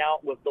to hang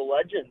out with the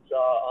legends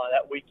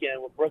that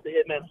weekend with Bret the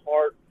Hitman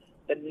Hart,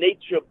 the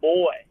Nature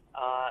Boy.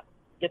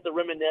 Get to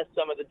reminisce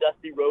some of the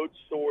Dusty Rhodes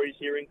stories,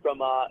 hearing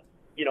from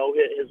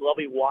his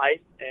lovely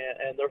wife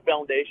and their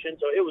foundation.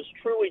 So it was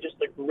truly just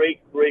a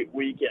great, great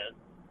weekend.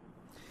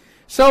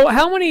 So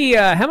how many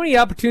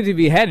opportunities have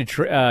you had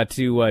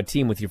to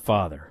team with your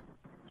father?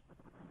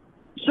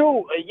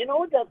 So,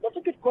 that's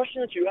a good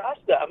question that you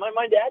asked that.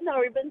 My dad and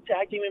I have been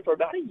tag teaming for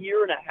about 1.5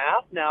 years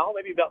now,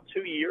 maybe about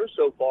 2 years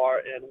so far,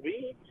 and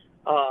we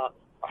are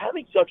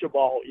having such a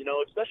ball,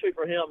 especially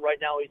for him. Right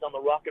now he's on the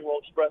Rock and Roll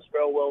Express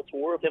farewell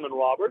tour with him and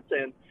Roberts,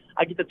 and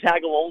I get to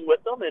tag along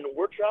with them, and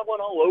we're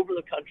traveling all over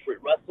the country,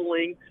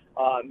 wrestling,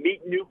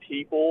 meeting new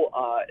people,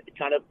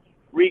 kind of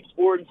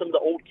re-exploring some of the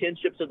old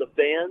kinships of the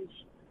fans.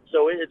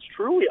 So it's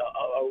truly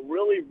a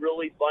really,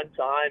 really fun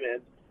time,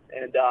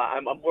 and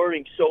I'm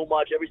learning so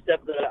much. Every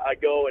step that I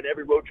go and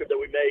every road trip that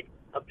we make,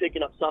 I'm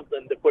picking up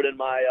something to put in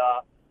my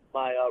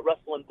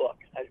wrestling book,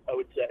 I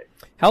would say.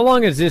 How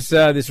long is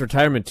this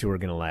retirement tour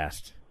going to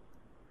last?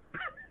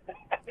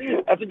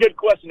 That's a good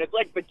question. It's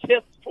like the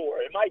Kiss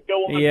tour. It might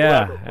go on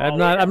forever.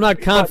 I'm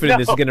not confident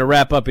this is going to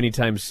wrap up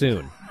anytime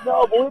soon.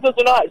 No, believe this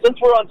or not, since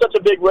we're on such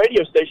a big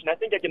radio station, I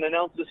think I can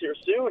announce this here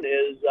soon,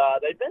 is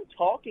they've been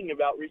talking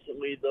about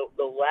recently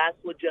the last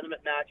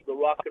legitimate match of the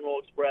Rock and Roll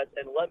Express,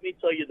 and let me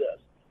tell you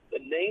this. The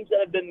names that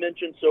have been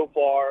mentioned so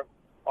far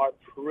are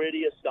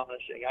pretty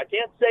astonishing. I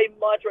can't say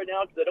much right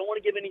now because I don't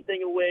want to give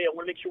anything away. I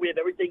want to make sure we have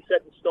everything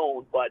set in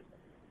stone, but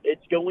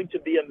it's going to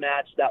be a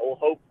match that will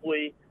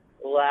hopefully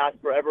last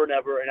forever and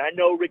ever. And I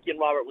know Ricky and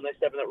Robert, when they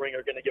step in that ring,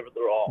 are going to give it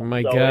their all. Oh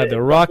my God,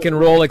 the Rock and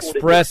Roll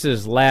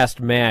Express's last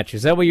match.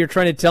 Is that what you're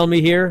trying to tell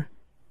me here?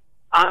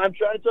 I'm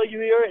trying to tell you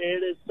here,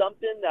 it is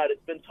something that has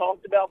been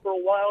talked about for a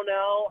while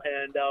now,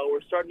 and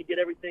we're starting to get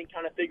everything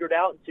kind of figured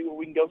out and see where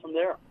we can go from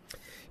there.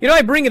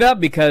 I bring it up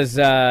because,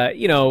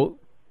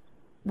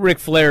 Ric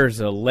Flair's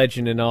a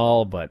legend and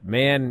all, but,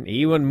 man,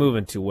 he wasn't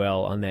moving too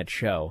well on that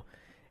show.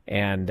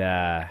 And,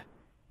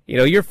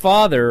 your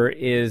father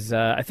is,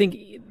 I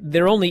think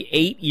they're only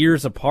 8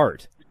 years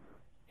apart.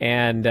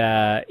 And,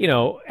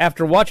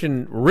 after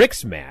watching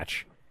Rick's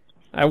match,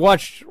 I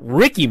watched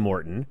Ricky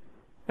Morton,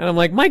 and I'm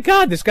like, my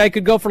God, this guy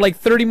could go for like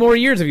 30 more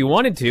years if he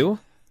wanted to.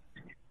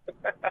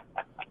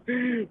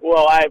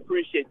 Well, I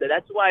appreciate that.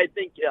 That's why I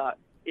think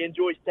he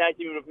enjoys tag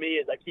teaming with me,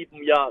 is I keep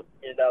him young,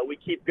 and we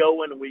keep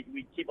going, and we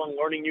keep on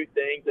learning new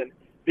things and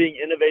being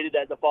innovative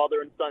as a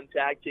father and son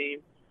tag team.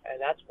 And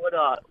that's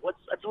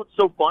what's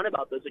so fun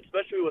about this,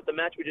 especially with the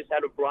match we just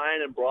had with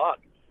Brian and Brock.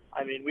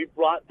 I mean, we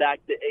brought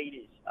back the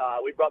 80s.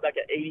 We brought back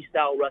an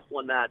 80s-style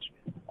wrestling match.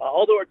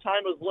 Although our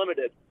time was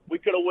limited, we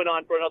could have went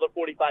on for another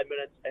 45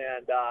 minutes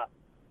and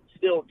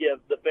still give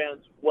the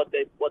fans what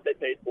they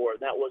paid for, and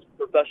that was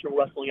professional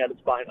wrestling at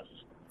its finest.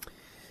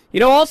 You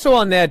know, also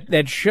on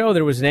that show,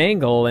 there was an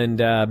angle, and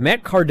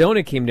Matt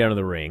Cardona came down to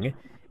the ring,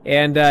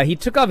 and he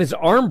took off his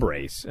arm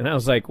brace, and I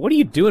was like, "What are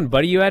you doing,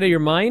 buddy? You out of your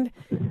mind?"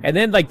 And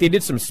then like they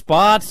did some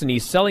spots, and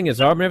he's selling his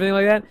arm and everything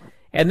like that,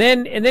 and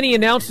then he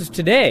announces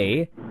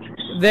today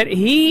that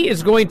he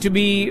is going to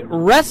be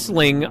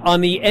wrestling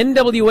on the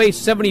NWA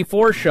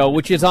 74 show,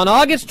 which is on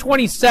August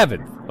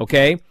 27th.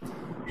 Okay,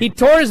 he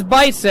tore his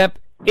bicep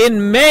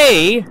in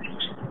May.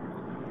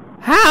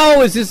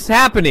 How is this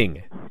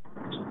happening?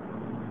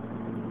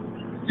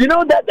 You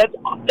know,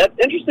 that's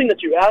interesting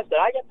that you asked that.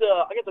 I get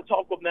to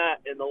talk with Matt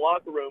in the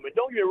locker room, and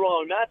don't get me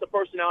wrong, Matt's a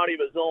personality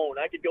of his own.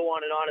 I could go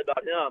on and on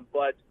about him,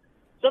 but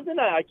something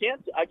that I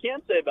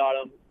can't say about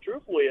him,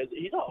 truthfully, is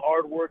he's a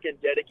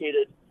hard-working,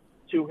 dedicated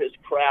to his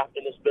craft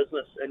in this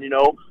business. And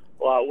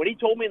when he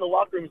told me in the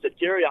locker room, he said,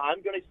 "Gary,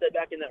 I'm going to step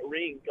back in that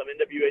ring come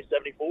NWA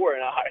 74,"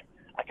 and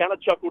I kind of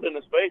chuckled in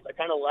his face. I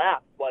kind of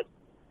laughed, but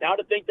now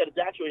to think that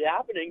it's actually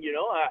happening,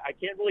 I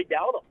can't really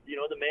doubt him.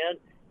 The man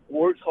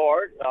works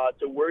hard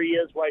to where he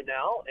is right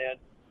now, and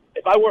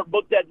if I weren't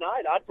booked that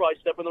night, I'd probably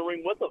step in the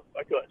ring with him if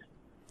I could.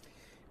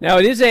 Now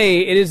it is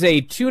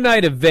a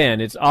 2-night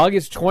event. It's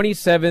August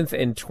 27th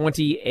and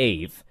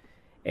 28th,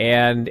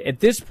 and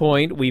at this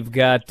point we've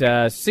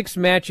got 6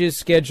 matches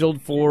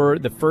scheduled for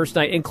the first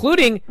night,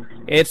 including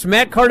it's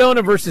Matt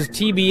Cardona versus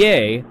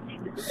TBA.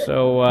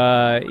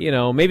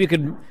 So maybe you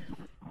could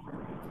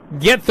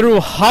get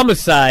through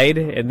Homicide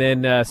and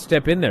then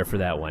step in there for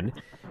that one.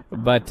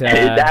 But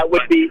that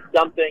would be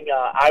something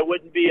I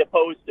wouldn't be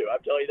opposed to. I'll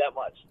tell you that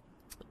much.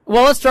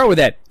 Well, let's start with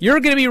that. You're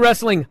going to be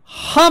wrestling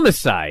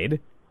Homicide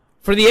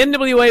for the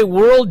NWA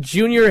World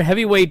Junior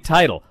Heavyweight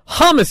title.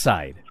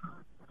 Homicide.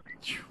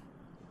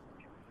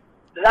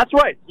 That's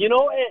right. And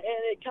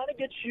it kind of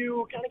gets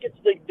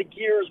the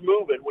gears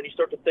moving when you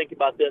start to think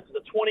about this. As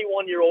a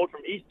 21-year-old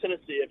from East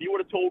Tennessee, if you would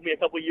have told me a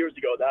couple of years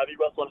ago that I'd be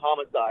wrestling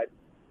Homicide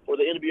for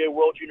the NWA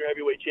World Junior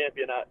Heavyweight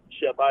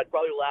Championship, I'd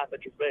probably laugh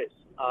at your face.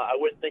 I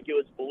wouldn't think it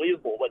was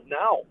believable. But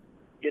now,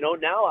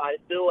 now I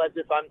feel as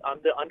if I'm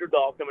the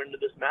underdog coming into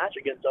this match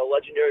against a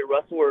legendary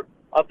wrestler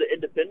of the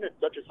independent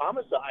such as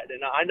Homicide. And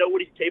I know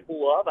what he's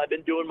capable of. I've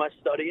been doing my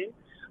studying.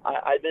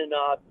 I've been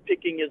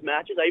picking his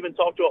matches. I even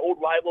talked to an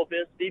old rival of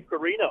his, Steve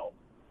Carino,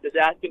 just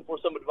asking for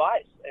some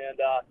advice. And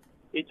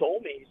he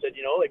told me, he said,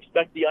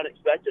 expect the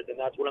unexpected, and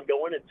that's what I'm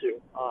going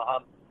into.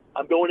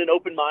 I'm going in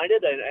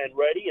open-minded and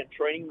ready and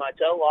training my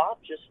tail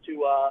off just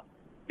to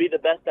be the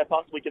best I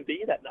possibly can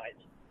be that night.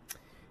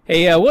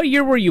 Hey, what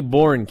year were you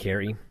born,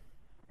 Kerry?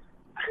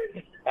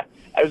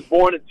 I was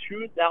born in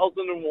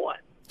 2001.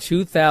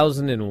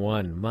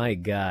 2001, my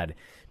God.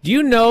 Do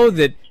you know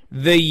that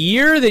the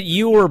year that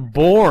you were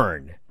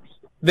born,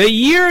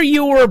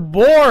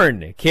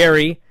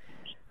 Kerry,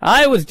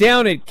 I was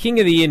down at King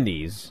of the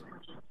Indies,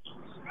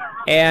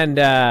 and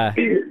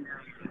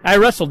I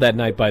wrestled that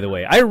night, by the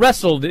way. I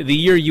wrestled the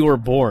year you were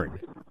born,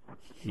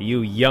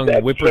 you young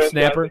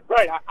whippersnapper.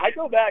 Right. I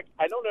go back.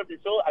 I don't know if you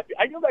saw it.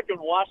 I go back and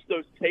watch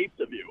those tapes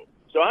of you,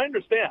 so I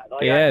understand.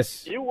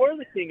 Yes. You were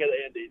the King of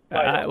the Indies.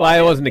 Well,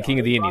 I wasn't the King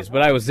of the Indies,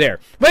 but I was there.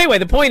 But anyway,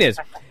 the point is,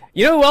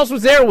 who else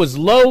was there was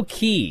Low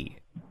Ki.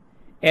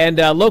 And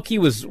Low Ki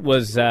was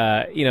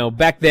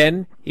back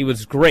then, he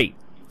was great.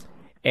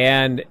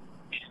 And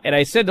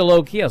I said to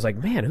Low Ki, I was like,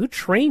 man, who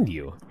trained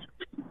you?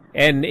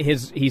 And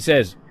he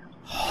says,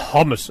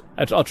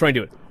 Homicide. I'll try and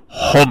do it.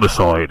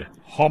 Homicide.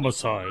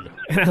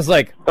 And I was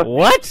like,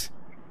 what?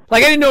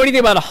 Like, I didn't know anything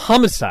about a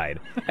homicide.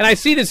 And I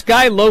see this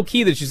guy, Low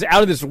Ki, that's just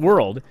out of this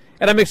world,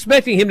 and I'm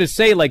expecting him to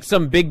say, like,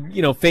 some big,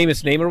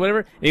 famous name or whatever.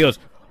 And he goes,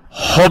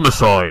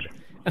 Homicide.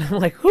 And I'm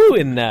like, who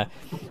in the...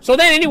 So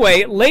then,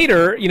 anyway,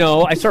 later,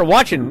 I start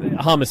watching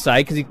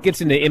Homicide, because he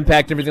gets into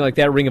Impact and everything like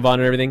that, Ring of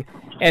Honor and everything.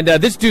 And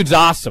this dude's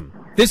awesome.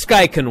 This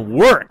guy can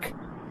work.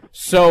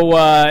 So,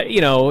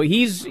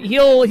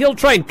 he'll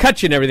try and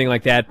cut you and everything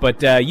like that,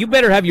 but you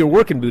better have your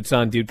working boots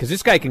on, dude, because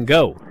this guy can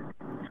go.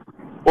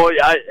 Well,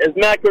 as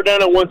Matt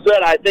Cardona once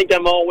said, I think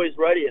I'm always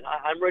ready, and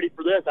I'm ready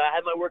for this. I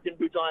have my working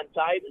boots on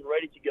tight and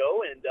ready to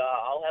go, and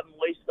I'll have them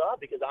laced up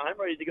because I'm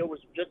ready to go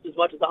with just as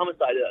much as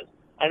Homicide is.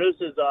 I know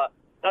this is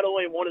not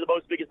only one of the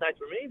most biggest nights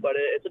for me, but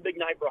it's a big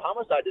night for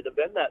Homicide to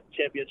defend that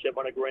championship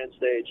on a grand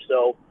stage.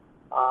 So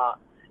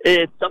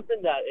it's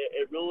something that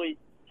it really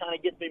kind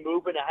of gets me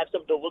moving. I have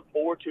something to look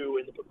forward to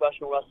in the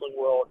professional wrestling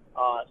world.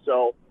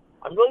 So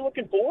I'm really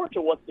looking forward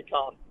to what's to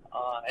come.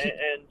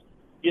 And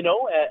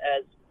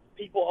as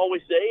people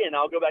always say, and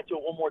I'll go back to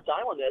it one more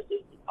time on this,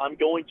 is I'm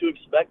going to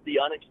expect the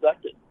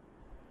unexpected.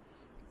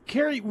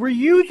 Kerry, were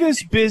you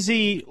this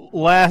busy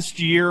last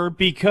year?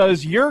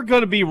 Because you're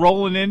going to be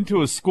rolling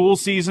into a school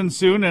season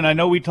soon, and I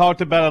know we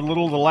talked about it a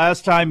little the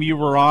last time you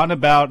were on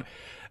about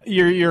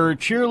your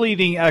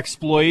cheerleading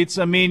exploits.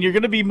 I mean, you're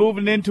going to be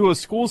moving into a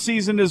school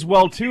season as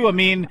well, too. I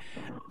mean,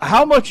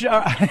 how much?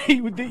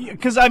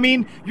 Because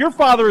your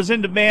father is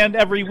in demand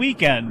every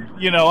weekend.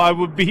 I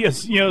would be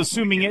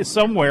assuming it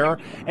somewhere,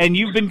 and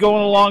you've been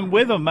going along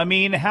with him. I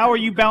mean, how are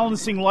you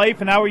balancing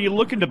life, and how are you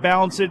looking to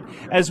balance it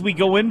as we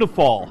go into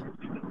fall?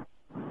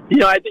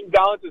 I think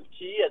balance is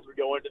key as we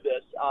go into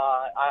this.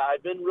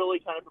 I've been really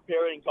kind of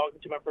preparing and talking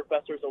to my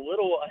professors a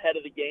little ahead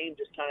of the game,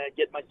 just kind of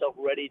get myself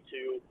ready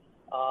to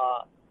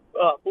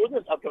for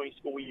this upcoming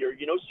school year.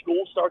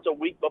 School starts a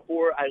week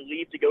before I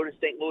leave to go to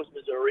St. Louis,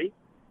 Missouri,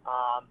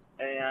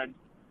 and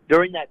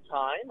during that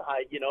time,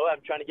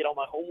 I'm trying to get all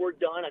my homework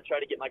done. I try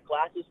to get my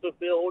classes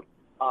fulfilled,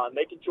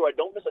 making sure I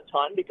don't miss a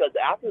ton, because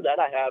after that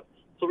I have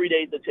 3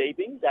 days of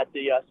tapings at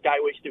the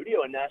Skyway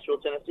Studio in Nashville,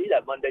 Tennessee,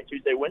 that Monday,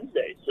 Tuesday,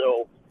 Wednesday.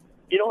 So,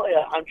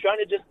 I'm trying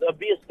to just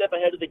be a step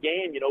ahead of the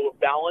game, with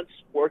balance,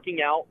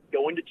 working out,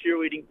 going to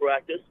cheerleading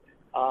practice,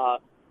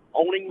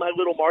 owning my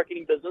little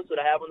marketing business that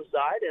I have on the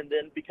side, and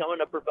then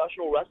becoming a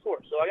professional wrestler.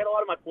 So I got a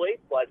lot on my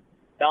plate, but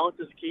balance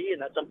is key,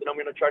 and that's something I'm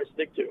going to try to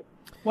stick to.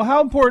 Well,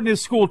 how important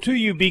is school to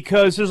you?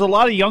 Because there's a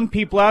lot of young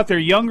people out there,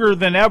 younger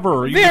than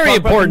ever. Very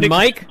important,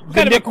 Mike. What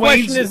kind of a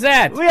question is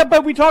that? Yeah,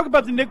 but we talk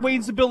about the Nick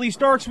Waynes, the Billy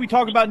Starks. We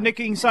talk about Nick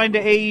getting signed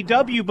to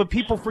AEW, but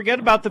people forget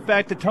about the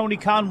fact that Tony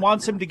Khan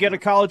wants him to get a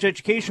college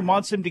education,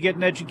 wants him to get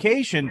an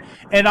education.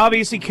 And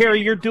obviously,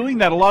 Kerry, you're doing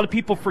that. A lot of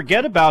people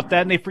forget about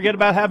that, and they forget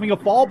about having a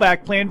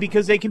fallback plan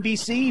because they can be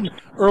seen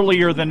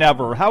earlier than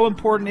ever. How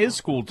important is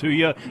school to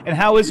you, and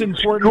how is it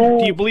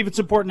important? Do you believe it's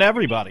important to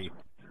everybody?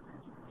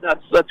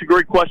 That's a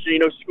great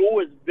question. School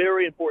is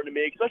very important to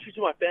me, especially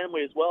to my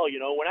family as well.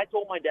 When I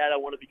told my dad I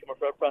want to become a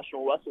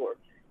professional wrestler,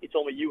 he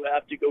told me, you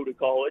have to go to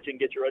college and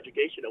get your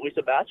education, at least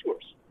a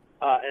bachelor's.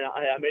 And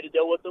I made a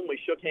deal with him. We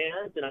shook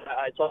hands, and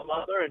I told my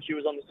mother, and she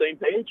was on the same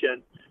page.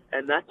 And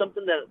that's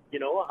something that,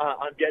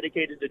 I'm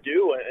dedicated to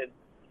do. And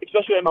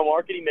especially I'm a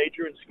marketing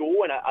major in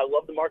school, and I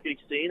love the marketing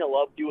scene. I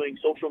love doing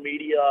social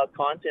media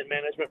content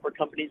management for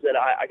companies that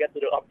I got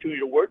the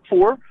opportunity to work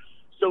for.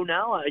 So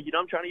now,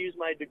 I'm trying to use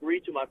my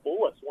degree to my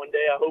fullest. One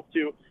day I hope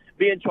to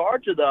be in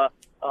charge of the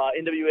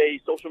NWA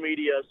social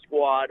media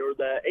squad, or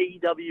the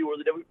AEW or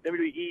the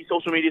WWE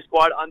social media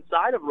squad on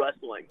side of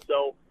wrestling.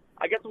 So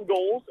I got some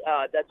goals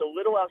that's a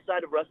little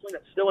outside of wrestling,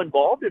 that's still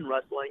involved in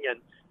wrestling.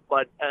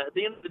 But at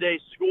the end of the day,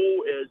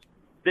 school is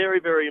very,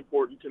 very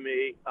important to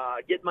me.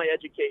 Get my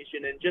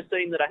education, and just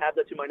saying that I have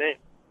that to my name.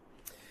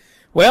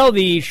 Well,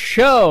 the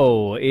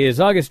show is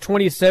August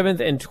 27th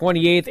and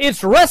 28th.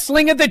 It's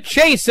Wrestling at the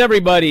Chase,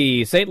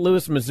 everybody. St.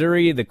 Louis,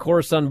 Missouri, the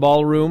Coruscant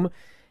Ballroom.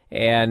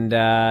 And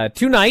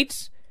 2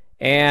 nights.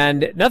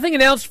 And nothing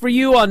announced for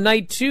you on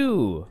night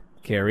 2,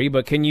 Kerry.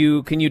 But can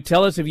you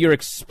tell us if you're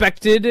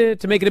expected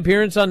to make an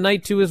appearance on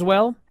night 2 as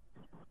well?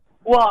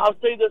 Well, I'll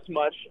say this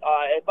much.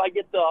 If I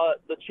get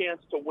the chance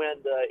to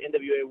win the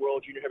NWA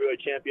World Junior Heavyweight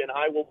Champion,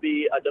 I will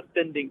be a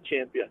defending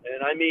champion.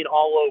 And I mean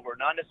all over,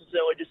 not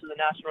necessarily just in the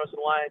National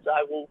Wrestling Alliance.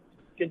 I will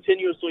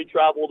continuously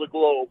travel the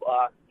globe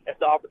if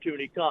the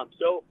opportunity comes.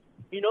 So,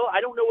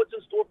 I don't know what's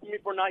in store for me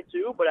for night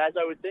 2, but as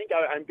I would think,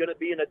 I'm going to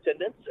be in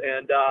attendance,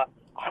 and I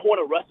want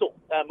to wrestle.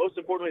 Most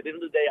importantly, at the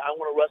end of the day, I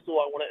want to wrestle.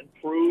 I want to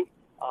improve.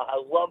 I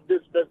love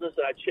this business,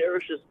 and I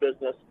cherish this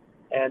business.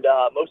 And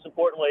most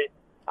importantly,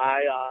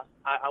 I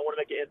want to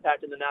make an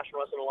impact in the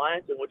National Wrestling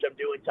Alliance, in which I'm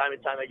doing time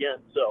and time again.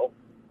 So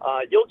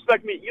you'll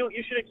expect me. You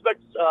should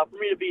expect for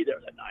me to be there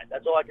that night.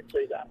 That's all I can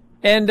say. That.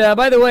 And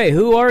by the way,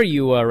 who are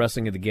you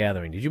wrestling at the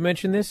Gathering? Did you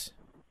mention this?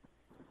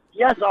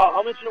 Yes,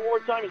 I'll mention it one more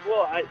time as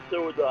well.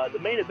 So the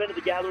main event of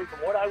the Gathering, from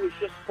what I was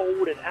just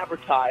told and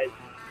advertised,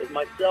 is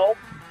myself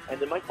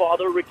and then my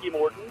father, Ricky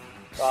Morton.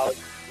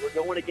 We're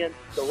going against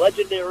the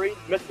legendary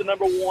Mr.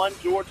 Number 1,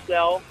 George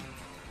South.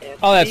 And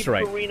that's Steve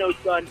right. Corino's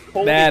son,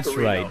 Colby That's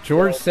Corino. right.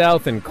 George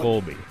South and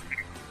Colby.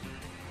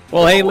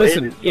 Well, hey,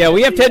 listen. Yeah,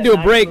 we have to head to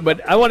a break,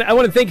 but I want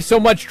to thank you so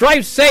much.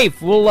 Drive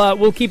safe.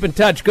 We'll keep in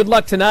touch. Good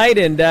luck tonight,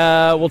 and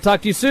we'll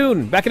talk to you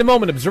soon. Back in a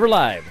moment. Observer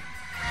Live.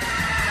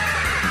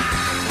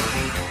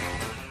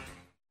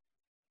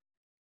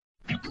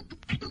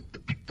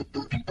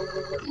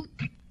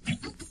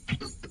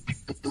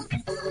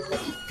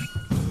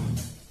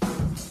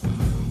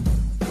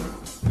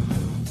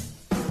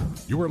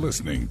 You are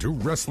listening to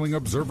Wrestling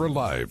Observer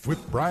Live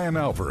with Brian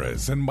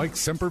Alvarez and Mike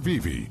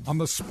Sempervive on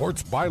the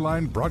Sports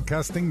Byline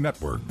Broadcasting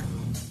Network.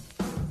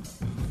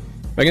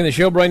 Back in the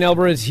show, Brian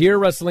Alvarez here,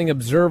 Wrestling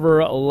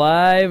Observer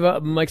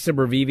Live. Mike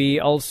Sempervive,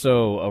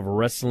 also of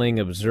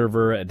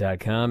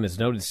WrestlingObserver.com. As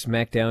noted,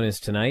 SmackDown is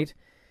tonight.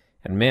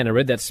 And man, I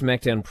read that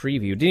SmackDown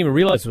preview. Didn't even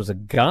realize it was a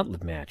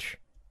gauntlet match.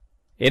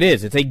 It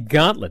is. It's a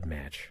gauntlet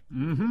match.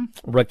 Mm-hmm.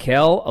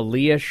 Raquel,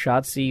 Aaliyah,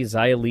 Shotzi,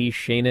 Xia Li,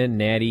 Shayna,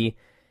 Natty,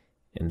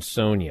 and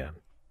Sonya.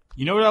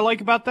 You know what I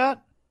like about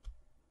that?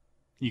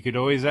 You could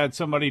always add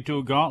somebody to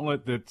a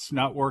gauntlet that's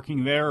not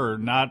working there or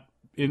not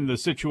in the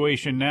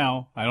situation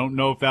now. I don't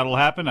know if that'll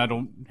happen.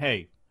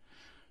 Hey,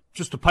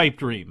 just a pipe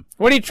dream.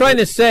 What are you trying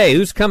to say?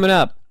 Who's coming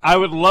up? I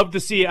would love to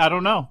see, I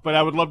don't know, but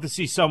I would love to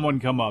see someone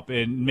come up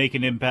and make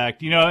an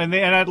impact. And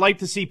I'd like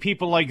to see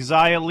people like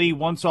Xia Li,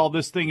 once all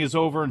this thing is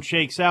over and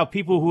shakes out,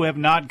 people who have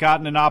not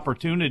gotten an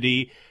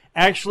opportunity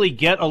actually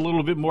get a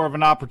little bit more of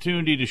an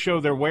opportunity to show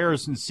their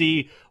wares and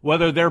see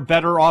whether they're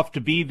better off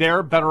to be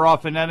there, better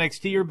off in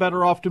NXT, or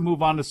better off to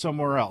move on to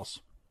somewhere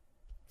else.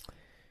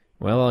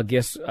 Well, I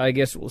guess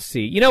we'll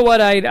see. You know what?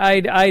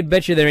 I'd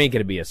bet you there ain't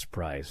going to be a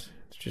surprise.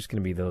 It's just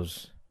going to be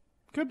those.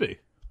 Could be.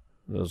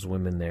 those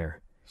women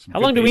there. Some How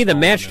good long do we need the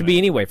baseball match on to be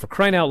anyway? For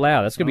crying out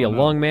loud, that's going to be a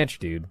long match,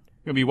 dude. Going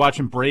to be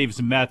watching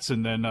Braves Mets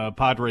and then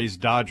Padres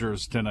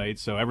Dodgers tonight,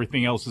 so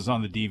everything else is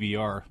on the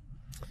DVR.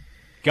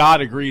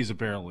 God agrees,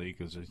 apparently,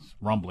 because it's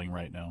rumbling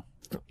right now.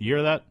 You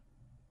hear that?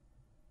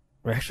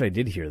 Actually, I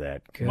did hear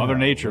that. Mother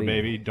Nature, Golly.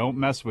 baby. Don't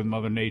mess with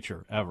Mother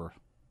Nature, ever.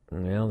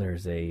 Well,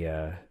 there's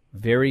a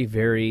very,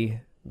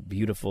 very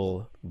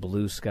beautiful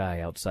blue sky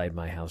outside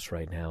my house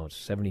right now. It's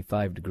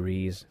 75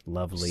 degrees.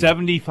 Lovely.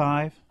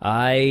 75?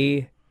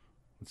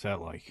 What's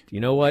that like? You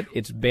know what?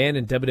 It's banned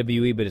in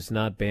WWE, but it's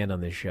not banned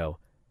on this show.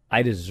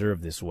 I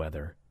deserve this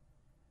weather.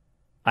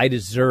 I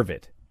deserve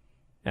it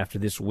after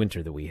this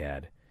winter that we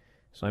had.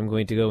 So I'm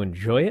going to go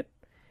enjoy it.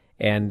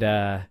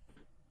 And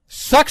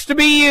sucks to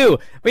be you.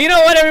 But you know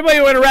what, everybody?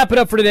 We're going to wrap it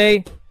up for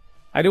today.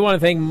 I do want to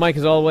thank Mike,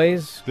 as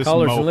always, This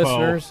callers and mofo.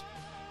 listeners.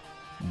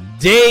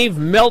 Dave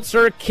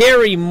Meltzer,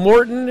 Carrie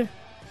Morton.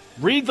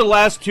 Read the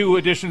last 2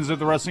 editions of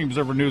the Wrestling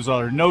Observer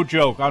newsletter. No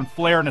joke. On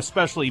Flair and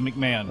especially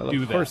McMahon. Well, Do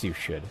that. of course you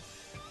should.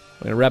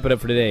 We're going to wrap it up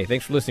for today.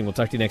 Thanks for listening. We'll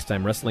talk to you next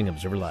time. Wrestling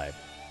Observer Live.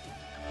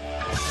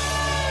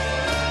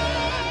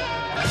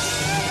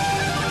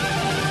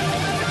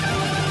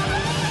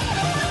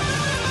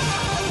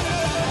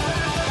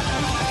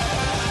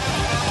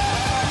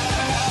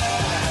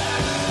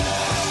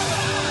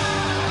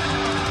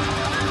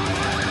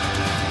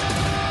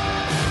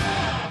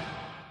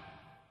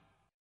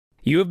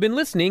 You have been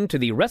listening to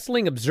the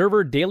Wrestling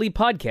Observer Daily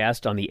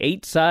Podcast on the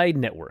 8 Side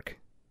Network.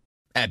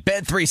 At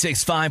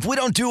Bet365, we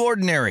don't do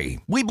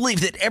ordinary. We believe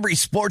that every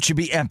sport should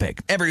be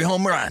epic. Every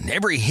home run,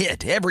 every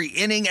hit, every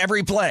inning,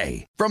 every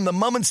play. From the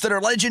moments that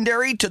are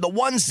legendary to the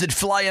ones that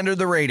fly under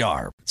the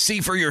radar. See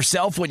for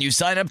yourself when you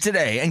sign up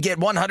today and get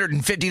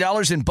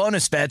 $150 in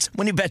bonus bets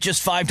when you bet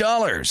just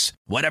 $5.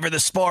 Whatever the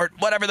sport,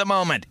 whatever the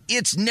moment,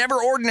 it's never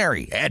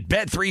ordinary at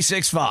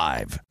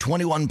Bet365.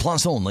 21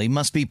 plus only.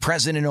 Must be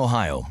present in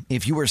Ohio.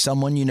 If you or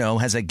someone you know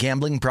has a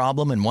gambling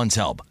problem and wants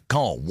help,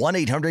 call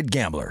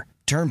 1-800-GAMBLER.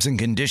 Terms and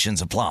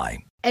conditions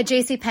apply. At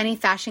JCPenney,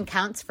 fashion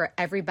counts for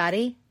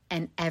everybody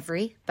and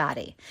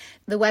everybody.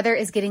 The weather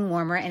is getting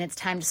warmer and it's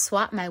time to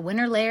swap my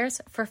winter layers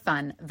for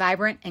fun,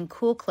 vibrant, and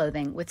cool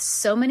clothing. With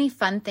so many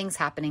fun things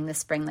happening this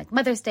spring, like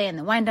Mother's Day and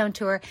the Wind Down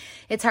Tour,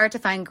 it's hard to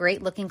find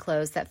great looking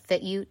clothes that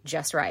fit you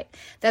just right.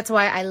 That's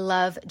why I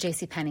love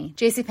JCPenney.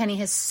 JCPenney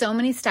has so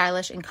many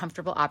stylish and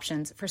comfortable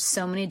options for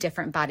so many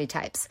different body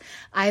types.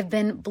 I've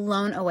been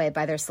blown away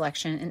by their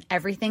selection, and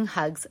everything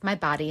hugs my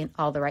body in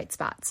all the right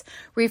spots.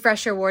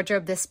 Refresh your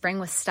wardrobe this spring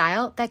with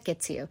style that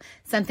gets you.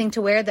 Something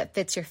to wear that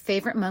fits your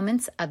favorite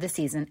moments of the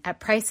season at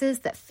prices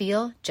that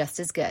feel just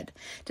as good.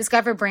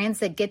 Discover brands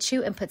that get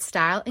you and put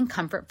style and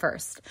comfort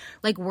first,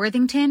 like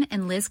Worthington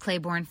and Liz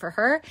Claiborne for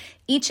her,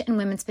 each in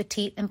women's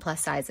petite and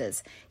plus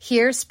sizes.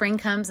 Here, spring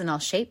comes in all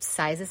shapes,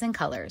 sizes, and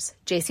colors.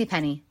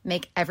 JCPenney,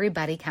 make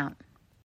everybody count.